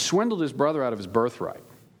 he swindled his brother out of his birthright.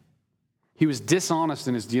 He was dishonest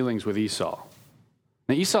in his dealings with Esau.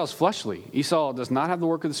 Now, Esau is fleshly. Esau does not have the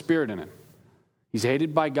work of the Spirit in him. He's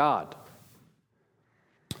hated by God.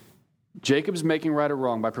 Jacob's making right or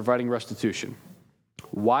wrong by providing restitution.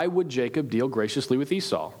 Why would Jacob deal graciously with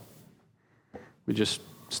Esau? We just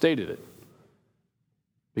stated it.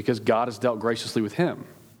 Because God has dealt graciously with him.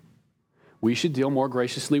 We should deal more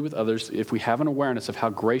graciously with others if we have an awareness of how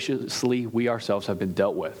graciously we ourselves have been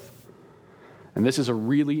dealt with. And this is a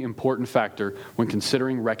really important factor when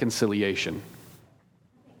considering reconciliation.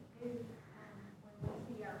 When we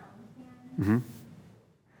see our own sin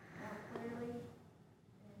more clearly,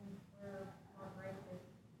 and we're more gracious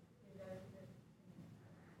to those that.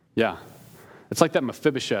 Yeah. It's like that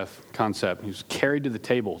Mephibosheth concept. He was carried to the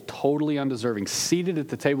table, totally undeserving, seated at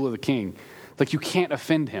the table of the king. Like you can't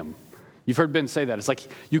offend him. You've heard Ben say that. It's like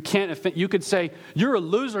you can't offend. You could say, you're a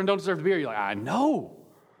loser and don't deserve to be here. You're like, I know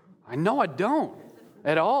I don't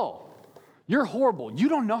at all. You're horrible. You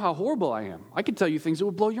don't know how horrible I am. I could tell you things that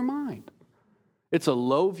would blow your mind. It's a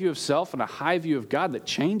low view of self and a high view of God that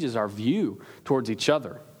changes our view towards each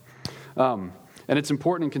other. And it's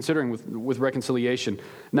important in considering with reconciliation.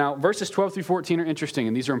 Now, verses 12 through 14 are interesting,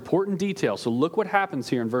 and these are important details. So look what happens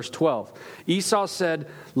here in verse 12. Esau said,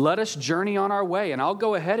 let us journey on our way, and I'll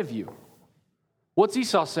go ahead of you. What's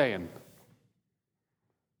Esau saying?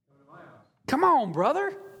 Come on,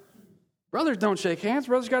 brother. Brothers don't shake hands.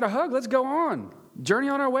 Brothers got a hug. Let's go on. Journey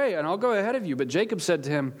on our way, and I'll go ahead of you. But Jacob said to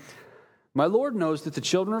him, my Lord knows that the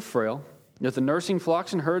children are frail, that the nursing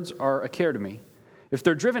flocks and herds are a care to me. If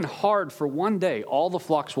they're driven hard for one day, all the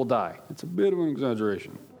flocks will die. It's a bit of an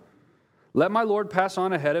exaggeration. Let my Lord pass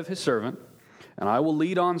on ahead of his servant, and I will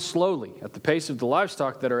lead on slowly at the pace of the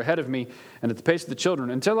livestock that are ahead of me and at the pace of the children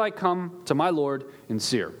until I come to my Lord in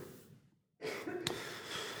Seir.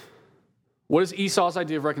 What is Esau's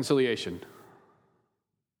idea of reconciliation?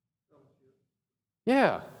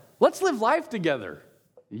 Yeah, let's live life together,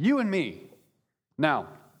 you and me. Now,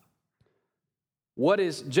 what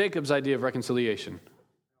is Jacob's idea of reconciliation?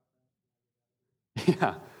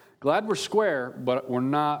 Yeah, glad we're square, but we're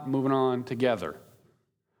not moving on together.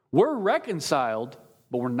 We're reconciled,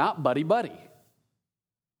 but we're not buddy-buddy.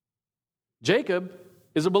 Jacob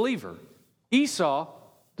is a believer. Esau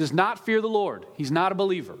does not fear the Lord. He's not a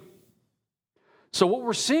believer. So what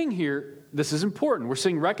we're seeing here, this is important. We're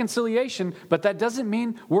seeing reconciliation, but that doesn't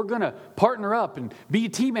mean we're going to partner up and be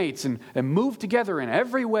teammates and move together in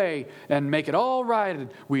every way and make it all right.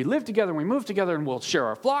 And we live together and we move together and we'll share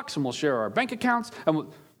our flocks and we'll share our bank accounts.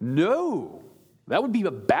 No, that would be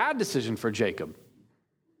a bad decision for Jacob.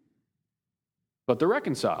 But they're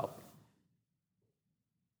reconciled.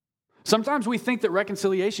 Sometimes we think that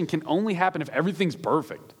reconciliation can only happen if everything's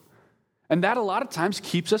perfect. And that a lot of times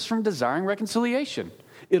keeps us from desiring reconciliation.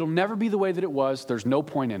 It'll never be the way that it was. There's no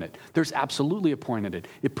point in it. There's absolutely a point in it.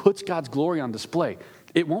 It puts God's glory on display.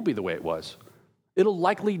 It won't be the way it was. It'll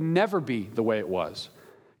likely never be the way it was.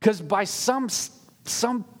 Because by some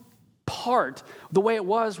part, the way it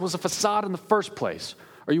was a facade in the first place.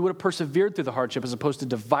 Or you would have persevered through the hardship as opposed to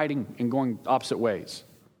dividing and going opposite ways.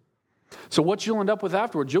 So what you'll end up with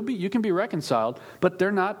afterwards, you can be reconciled, but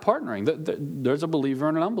they're not partnering. There's a believer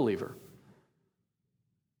and an unbeliever.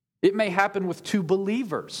 It may happen with two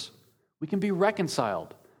believers. We can be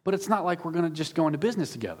reconciled, but it's not like we're going to just go into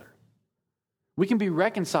business together. We can be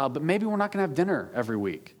reconciled, but maybe we're not going to have dinner every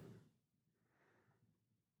week.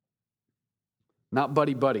 Not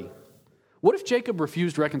buddy-buddy. What if Jacob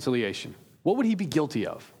refused reconciliation? What would he be guilty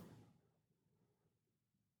of?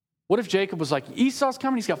 What if Jacob was like, Esau's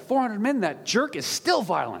coming, he's got 400 men, that jerk is still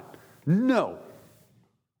violent? No.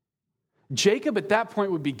 Jacob at that point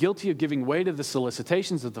would be guilty of giving way to the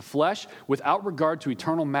solicitations of the flesh without regard to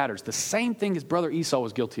eternal matters. The same thing his brother Esau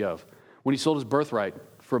was guilty of when he sold his birthright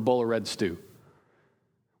for a bowl of red stew.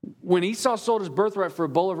 When Esau sold his birthright for a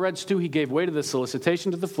bowl of red stew, he gave way to the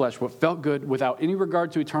solicitation of the flesh, what felt good, without any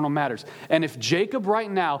regard to eternal matters. And if Jacob right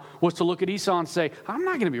now was to look at Esau and say, I'm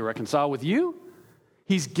not going to be reconciled with you,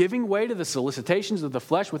 he's giving way to the solicitations of the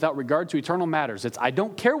flesh without regard to eternal matters. It's, I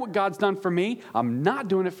don't care what God's done for me. I'm not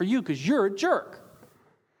doing it for you because you're a jerk.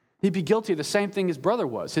 He'd be guilty of the same thing his brother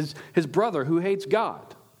was, his brother who hates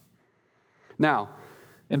God. Now,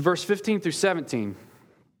 in verse 15 through 17,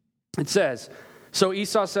 it says, so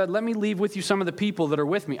Esau said, let me leave with you some of the people that are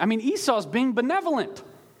with me. I mean, Esau's being benevolent.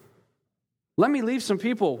 Let me leave some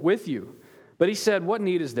people with you. But he said, what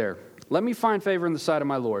need is there? Let me find favor in the sight of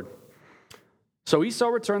my Lord. So Esau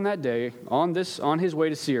returned that day on his way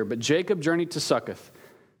to Seir, but Jacob journeyed to Succoth.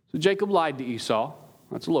 So Jacob lied to Esau.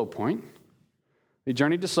 That's a low point. He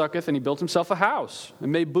journeyed to Succoth, and he built himself a house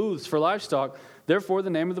and made booths for livestock. Therefore, the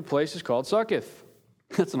name of the place is called Succoth.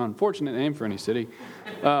 That's an unfortunate name for any city.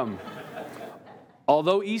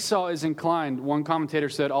 Although Esau is inclined, one commentator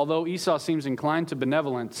said, although Esau seems inclined to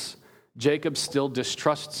benevolence, Jacob still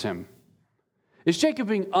distrusts him. Is Jacob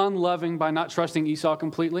being unloving by not trusting Esau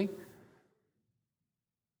completely?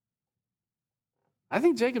 I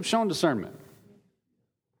think Jacob's shown discernment.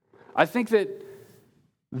 I think that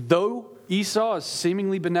though Esau is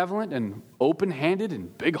seemingly benevolent and open-handed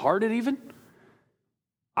and big-hearted even,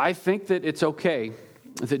 I think that it's okay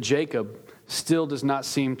that Jacob still does not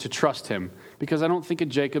seem to trust him, because I don't think that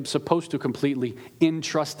Jacob's supposed to completely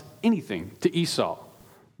entrust anything to Esau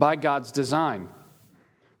by God's design.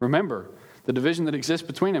 Remember, the division that exists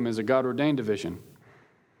between them is a God-ordained division.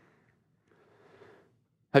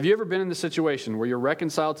 Have you ever been in the situation where you're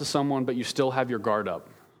reconciled to someone but you still have your guard up?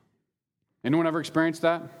 Anyone ever experienced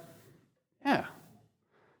that? Yeah.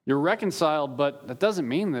 You're reconciled, but that doesn't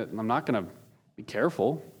mean that I'm not going to be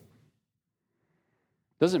careful.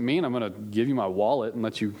 Doesn't mean I'm going to give you my wallet and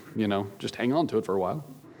let you, just hang on to it for a while.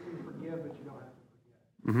 You can forgive, but you don't have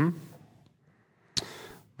to forget.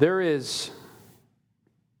 There is,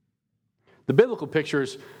 the biblical picture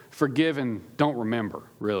is forgive and don't remember,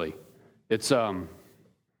 really. It's,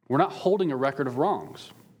 we're not holding a record of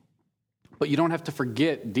wrongs, but you don't have to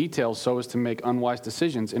forget details so as to make unwise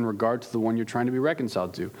decisions in regard to the one you're trying to be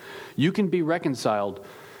reconciled to. You can be reconciled,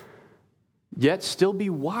 yet still be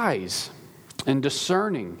wise and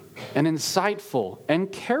discerning and insightful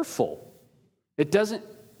and careful.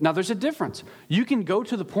 Now there's a difference. You can go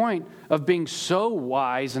to the point of being so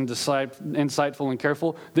wise and insightful and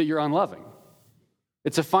careful that you're unloving.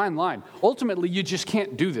 It's a fine line. Ultimately, you just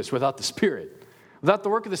can't do this without the Spirit. Without the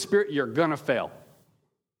work of the Spirit, you're going to fail.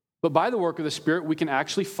 But by the work of the Spirit, we can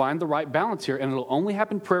actually find the right balance here, and it'll only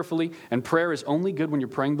happen prayerfully, and prayer is only good when you're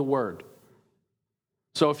praying the Word.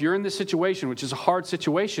 So if you're in this situation, which is a hard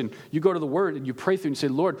situation, you go to the Word and you pray through and say,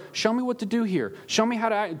 Lord, show me what to do here. Show me how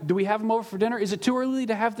to act. Do we have them over for dinner? Is it too early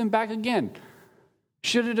to have them back again?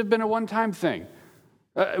 Should it have been a one-time thing?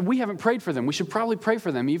 We haven't prayed for them. We should probably pray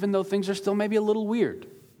for them, even though things are still maybe a little weird.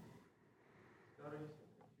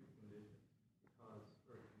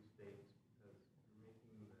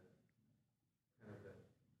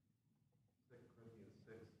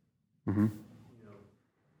 Mm-hmm.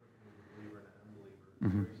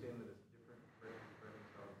 Mm-hmm. You're saying that it's different to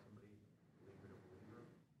reconcile somebody believer to believer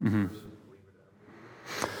versus believer to unbeliever.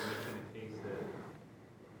 You're making a case that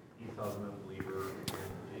Esau's an unbeliever and Jacob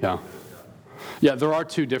is God. Yeah, there are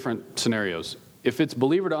two different scenarios. If it's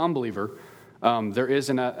believer to unbeliever, there is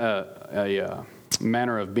a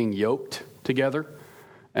manner of being yoked together.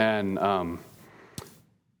 And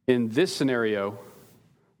in this scenario,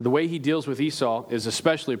 the way he deals with Esau is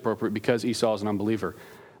especially appropriate because Esau is an unbeliever.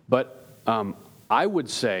 But I would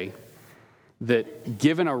say that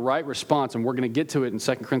given a right response, and we're going to get to it in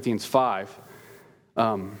 2 Corinthians 5,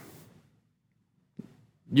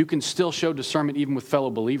 you can still show discernment even with fellow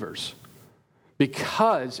believers.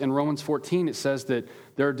 Because in Romans 14 it says that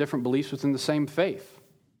there are different beliefs within the same faith.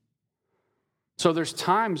 So there's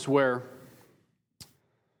times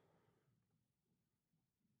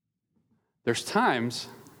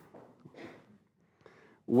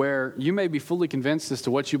where you may be fully convinced as to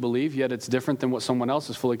what you believe, yet it's different than what someone else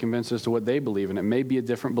is fully convinced as to what they believe, and it may be a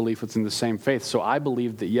different belief within the same faith. So I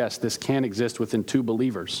believe that, yes, this can exist within two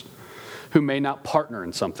believers who may not partner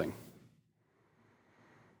in something.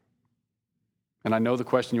 And I know the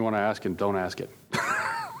question you want to ask, and don't ask it.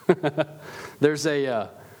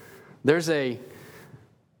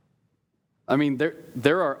 I mean,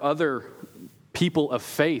 there are other people of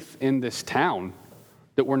faith in this town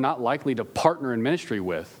that we're not likely to partner in ministry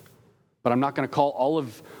with. But I'm not going to call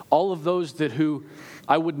all of those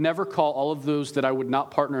I would never call all of those that I would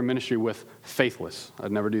not partner in ministry with faithless.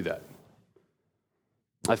 I'd never do that.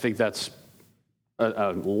 I think that's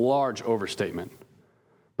a large overstatement.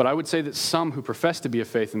 But I would say that some who profess to be of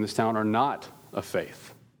faith in this town are not of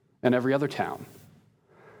faith in every other town.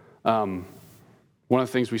 One of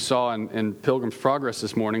the things we saw in Pilgrim's Progress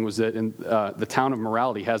this morning was that the town of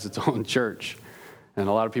morality has its own church, and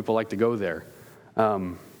a lot of people like to go there.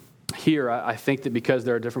 Here, I think that because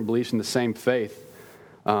there are different beliefs in the same faith,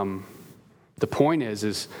 the point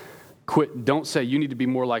is don't say you need to be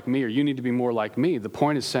more like me or you need to be more like me. The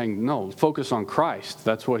point is saying, no, focus on Christ.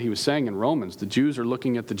 That's what he was saying in Romans. The Jews are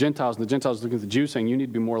looking at the Gentiles and the Gentiles are looking at the Jews saying, you need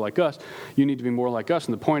to be more like us. You need to be more like us.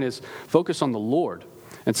 And the point is, focus on the Lord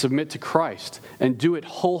and submit to Christ and do it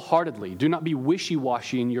wholeheartedly. Do not be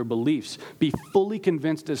wishy-washy in your beliefs. Be fully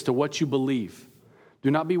convinced as to what you believe.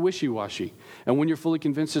 Do not be wishy-washy. And when you're fully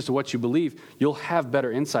convinced as to what you believe, you'll have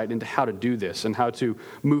better insight into how to do this and how to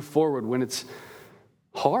move forward when it's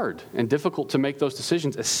hard and difficult to make those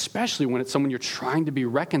decisions, especially when it's someone you're trying to be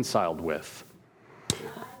reconciled with. I just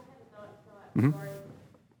had a thought, one other reason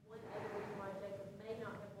why Jacob may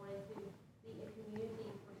not have wanted to be in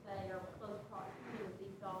community per se or close proximity with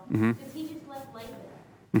Esau, because he just left Laban,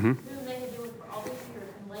 whom they had been with for all these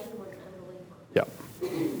years, and Laban was an unbeliever. Yep.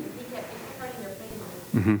 He kept infiltrating their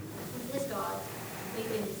family. This God,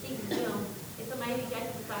 they've been deceiving him. And so maybe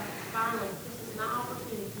Jacob decided, finally, this is my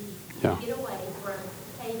opportunity to get away from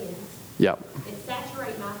pagans and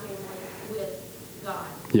saturate my family with God.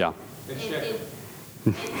 Yeah.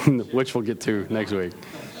 And Which we'll get to next week.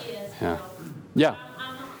 yes. Yeah. Well, Yeah.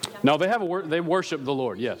 I'm not, No, they worship the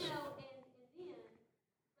Lord, yes. and then,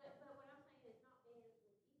 but what I'm saying is not being with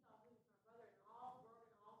Esau, who's my brother, and all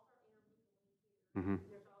start interviewing here.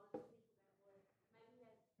 There's all these people that would maybe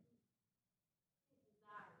have his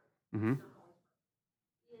desire, not always,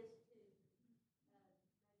 is to maybe try to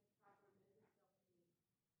remove himself to people who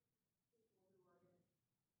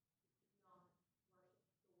are going to not worship the one true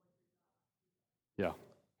God. Yeah.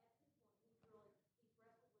 He's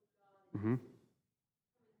wrestled with God and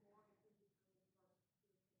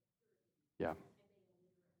Yeah.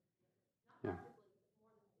 Yeah.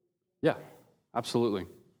 Yeah, absolutely.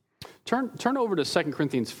 Turn over to 2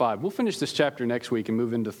 Corinthians 5. We'll finish this chapter next week and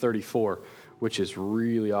move into 34, which is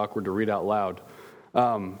really awkward to read out loud.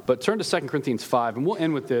 But turn to 2 Corinthians 5, and we'll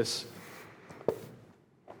end with this.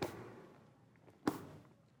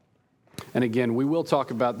 And again, we will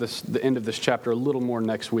talk about the end of this chapter a little more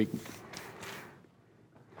next week.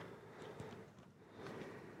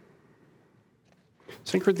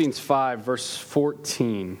 Second Corinthians 5, verse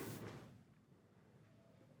 14.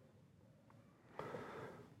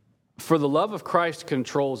 For the love of Christ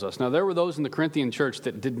controls us. Now, there were those in the Corinthian church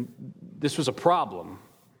that this was a problem.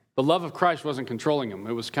 The love of Christ wasn't controlling them.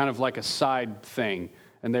 It was kind of like a side thing.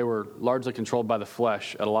 And they were largely controlled by the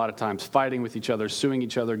flesh at a lot of times, fighting with each other, suing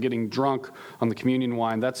each other, getting drunk on the communion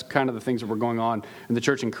wine. That's kind of the things that were going on in the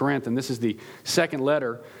church in Corinth. And this is the second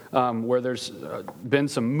letter where there's been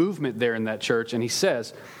some movement there in that church. And he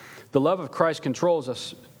says, the love of Christ controls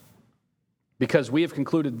us because we have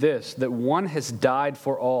concluded this, that one has died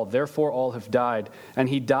for all, therefore all have died. And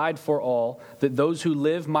he died for all, that those who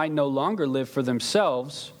live might no longer live for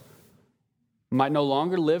themselves,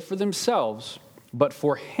 but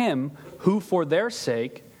for him who for their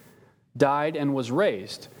sake died and was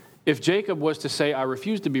raised. If Jacob was to say, I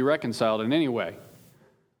refuse to be reconciled in any way,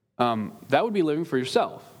 that would be living for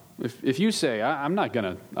yourself. If you say, I'm not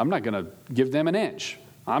gonna give them an inch,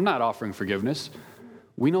 I'm not offering forgiveness,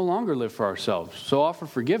 we no longer live for ourselves, so offer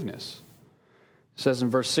forgiveness. It says in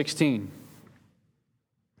verse 16,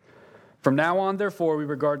 from now on, therefore, we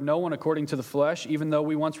regard no one according to the flesh, even though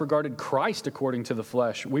we once regarded Christ according to the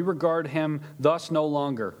flesh. We regard him thus no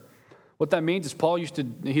longer. What that means is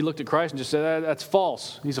he looked at Christ and just said, that's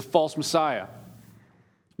false. He's a false Messiah,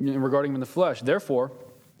 regarding him in the flesh. Therefore,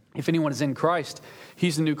 if anyone is in Christ,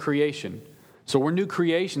 he's a new creation. So we're new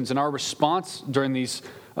creations, and our response during these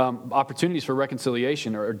opportunities for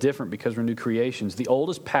reconciliation are different because we're new creations. The old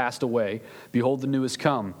has passed away. Behold, the new has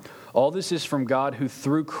come. All this is from God, who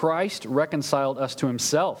through Christ reconciled us to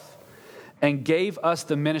himself and gave us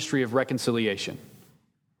the ministry of reconciliation.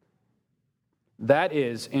 That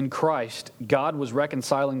is, in Christ, God was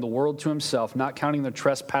reconciling the world to himself, not counting their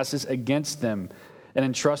trespasses against them, and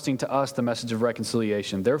entrusting to us the message of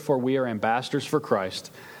reconciliation. Therefore, we are ambassadors for Christ.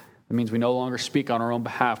 That means we no longer speak on our own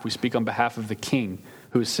behalf. We speak on behalf of the King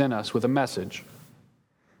who has sent us with a message,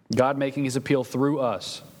 God making his appeal through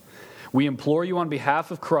us. We implore you on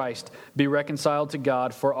behalf of Christ, be reconciled to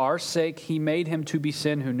God. For our sake he made him to be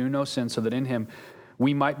sin who knew no sin, so that in him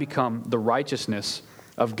we might become the righteousness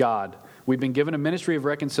of God. We've been given a ministry of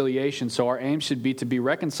reconciliation, so our aim should be to be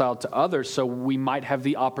reconciled to others so we might have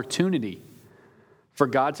the opportunity for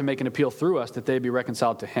God to make an appeal through us that they be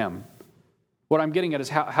reconciled to him. What I'm getting at is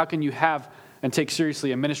how can you have and take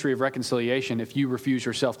seriously a ministry of reconciliation if you refuse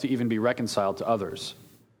yourself to even be reconciled to others?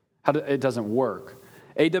 It doesn't work.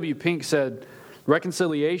 A.W. Pink said,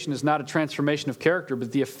 reconciliation is not a transformation of character,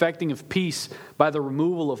 but the effecting of peace by the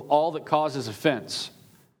removal of all that causes offense.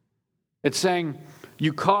 It's saying,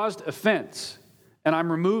 you caused offense, and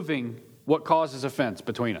I'm removing what causes offense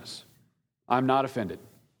between us. I'm not offended.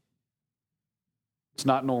 It's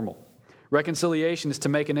not normal. Reconciliation is to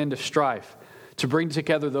make an end of strife, to bring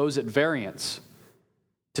together those at variance,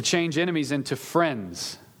 to change enemies into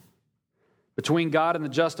friends. Between God and the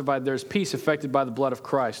justified, there's peace effected by the blood of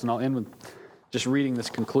Christ. And I'll end with just reading this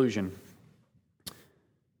conclusion.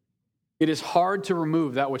 It is hard to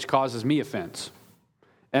remove that which causes me offense.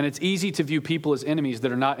 And it's easy to view people as enemies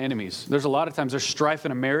that are not enemies. There's a lot of times there's strife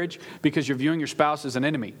in a marriage because you're viewing your spouse as an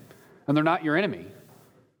enemy. And they're not your enemy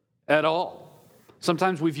at all.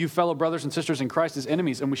 Sometimes we view fellow brothers and sisters in Christ as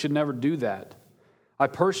enemies, and we should never do that. I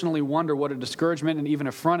personally wonder what a discouragement and even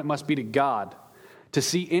affront it must be to God to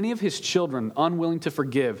see any of his children unwilling to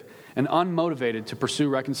forgive and unmotivated to pursue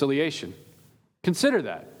reconciliation. Consider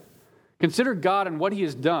that. Consider God and what he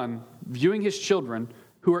has done, viewing his children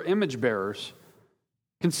who are image bearers.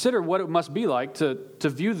 Consider what it must be like to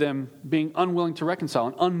view them being unwilling to reconcile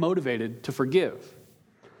and unmotivated to forgive.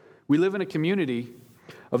 We live in a community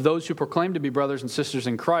of those who proclaim to be brothers and sisters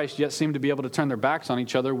in Christ, yet seem to be able to turn their backs on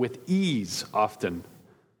each other with ease often.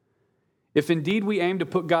 If indeed we aim to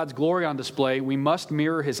put God's glory on display, we must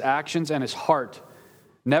mirror his actions and his heart.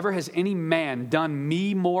 Never has any man done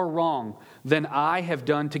me more wrong than I have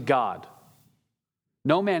done to God.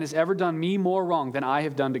 No man has ever done me more wrong than I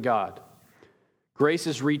have done to God. Grace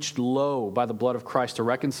is reached low by the blood of Christ to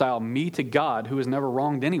reconcile me to God, who has never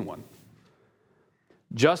wronged anyone.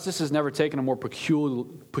 Justice has never taken a more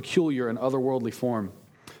peculiar and otherworldly form.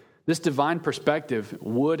 This divine perspective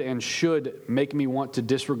would and should make me want to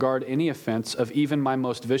disregard any offense of even my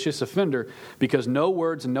most vicious offender, because no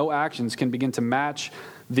words and no actions can begin to match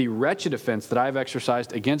the wretched offense that I have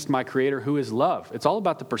exercised against my Creator, who is love. It's all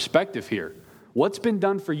about the perspective here. What's been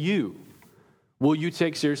done for you? Will you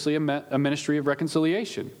take seriously a ministry of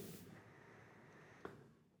reconciliation?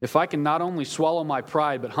 If I can not only swallow my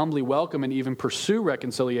pride, but humbly welcome and even pursue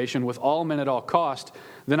reconciliation with all men at all cost,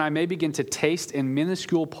 then I may begin to taste in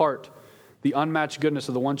minuscule part the unmatched goodness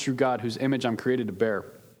of the one true God, whose image I'm created to bear.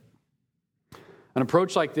 An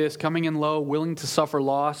approach like this, coming in low, willing to suffer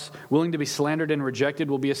loss, willing to be slandered and rejected,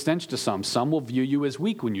 will be a stench to some. Some will view you as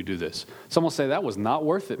weak when you do this. Some will say, that was not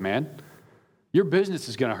worth it, man. Your business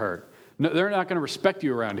is going to hurt. No, they're not going to respect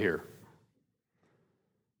you around here.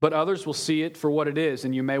 But others will see it for what it is,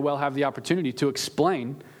 and you may well have the opportunity to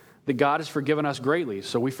explain that God has forgiven us greatly,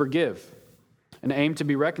 so we forgive and aim to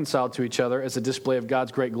be reconciled to each other as a display of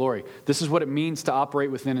God's great glory. This is what it means to operate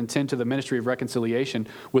within and tend to the ministry of reconciliation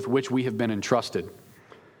with which we have been entrusted.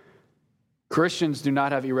 Christians do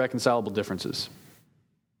not have irreconcilable differences.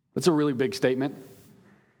 That's a really big statement.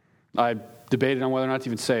 I debated on whether or not to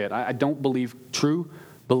even say it. I don't believe true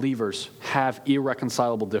believers have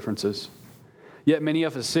irreconcilable differences. Yet many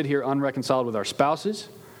of us sit here unreconciled with our spouses,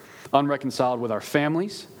 unreconciled with our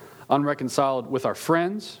families, unreconciled with our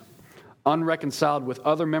friends, unreconciled with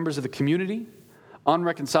other members of the community,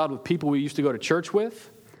 unreconciled with people we used to go to church with.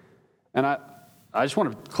 And I just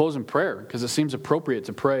want to close in prayer because it seems appropriate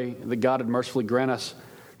to pray that God would mercifully grant us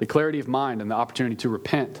the clarity of mind and the opportunity to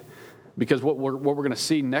repent. Because what we're going to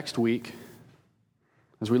see next week,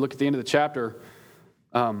 as we look at the end of the chapter,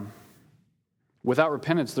 without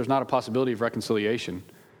repentance, there's not a possibility of reconciliation.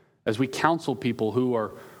 As we counsel people who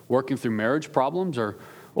are working through marriage problems or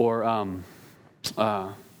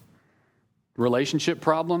relationship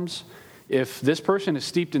problems, if this person is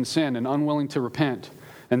steeped in sin and unwilling to repent,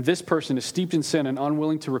 and this person is steeped in sin and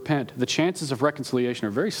unwilling to repent, the chances of reconciliation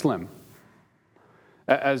are very slim.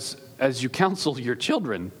 As you counsel your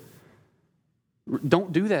children,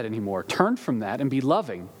 don't do that anymore. Turn from that and be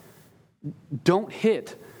loving. Don't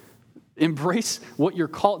hit. Embrace what you're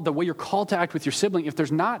called, the way you're called to act with your sibling. If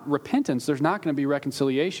there's not repentance, there's not going to be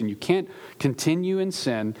reconciliation. You can't continue in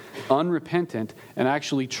sin, unrepentant, and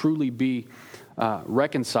actually truly be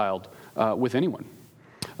reconciled with anyone.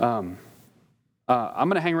 I'm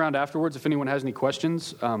going to hang around afterwards if anyone has any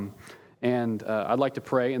questions, and I'd like to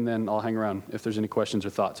pray, and then I'll hang around if there's any questions or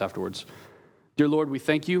thoughts afterwards. Dear Lord, we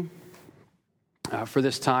thank you for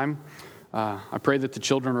this time. I pray that the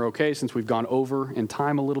children are okay since we've gone over in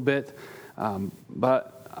time a little bit.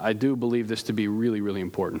 But I do believe this to be really, really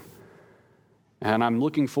important. And I'm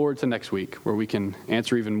looking forward to next week where we can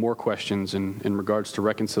answer even more questions in regards to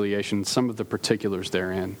reconciliation, some of the particulars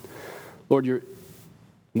therein. Lord,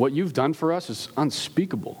 what you've done for us is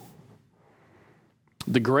unspeakable.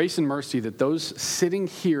 The grace and mercy that those sitting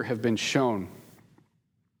here have been shown,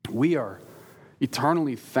 we are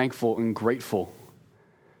eternally thankful and grateful.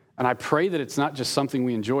 And I pray that it's not just something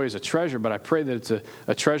we enjoy as a treasure, but I pray that it's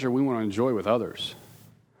a treasure we want to enjoy with others.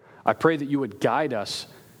 I pray that you would guide us.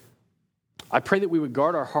 I pray that we would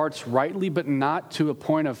guard our hearts rightly, but not to a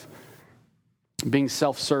point of being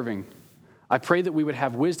self-serving. I pray that we would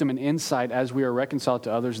have wisdom and insight as we are reconciled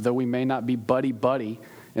to others, though we may not be buddy-buddy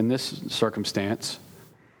in this circumstance.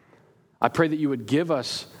 I pray that you would give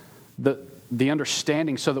us the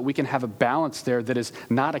understanding so that we can have a balance there that is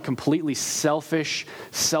not a completely selfish,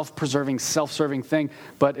 self-preserving, self-serving thing,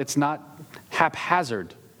 but it's not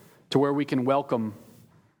haphazard to where we can welcome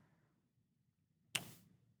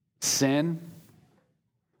sin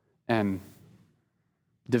and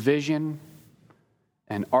division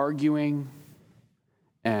and arguing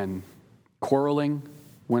and quarreling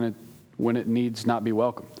when it needs not be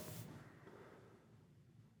welcomed.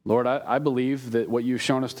 Lord, I believe that what you've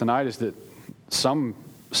shown us tonight is that some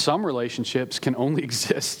relationships can only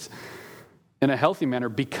exist in a healthy manner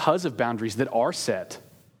because of boundaries that are set.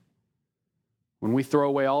 When we throw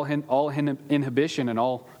away all inhibition and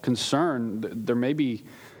all concern, there may be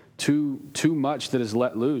too much that is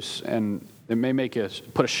let loose, and it may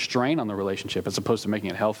put a strain on the relationship as opposed to making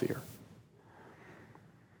it healthier.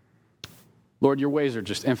 Lord, your ways are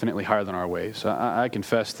just infinitely higher than our ways. I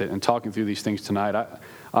confess that in talking through these things tonight, I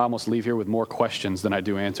almost leave here with more questions than I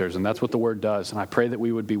do answers, and that's what the Word does. And I pray that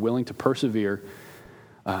we would be willing to persevere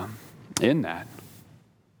in that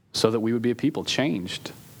so that we would be a people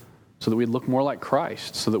changed, so that we'd look more like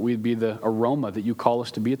Christ, so that we'd be the aroma that you call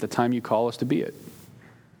us to be at the time you call us to be it.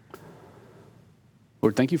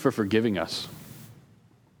 Lord, thank you for forgiving us.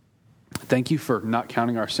 Thank you for not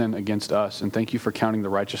counting our sin against us, and thank you for counting the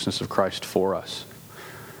righteousness of Christ for us.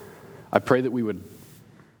 I pray that we would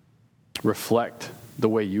reflect the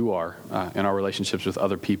way you are in our relationships with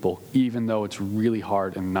other people, even though it's really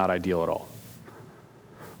hard and not ideal at all.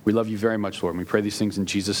 We love you very much, Lord, and we pray these things in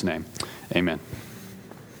Jesus' name. Amen.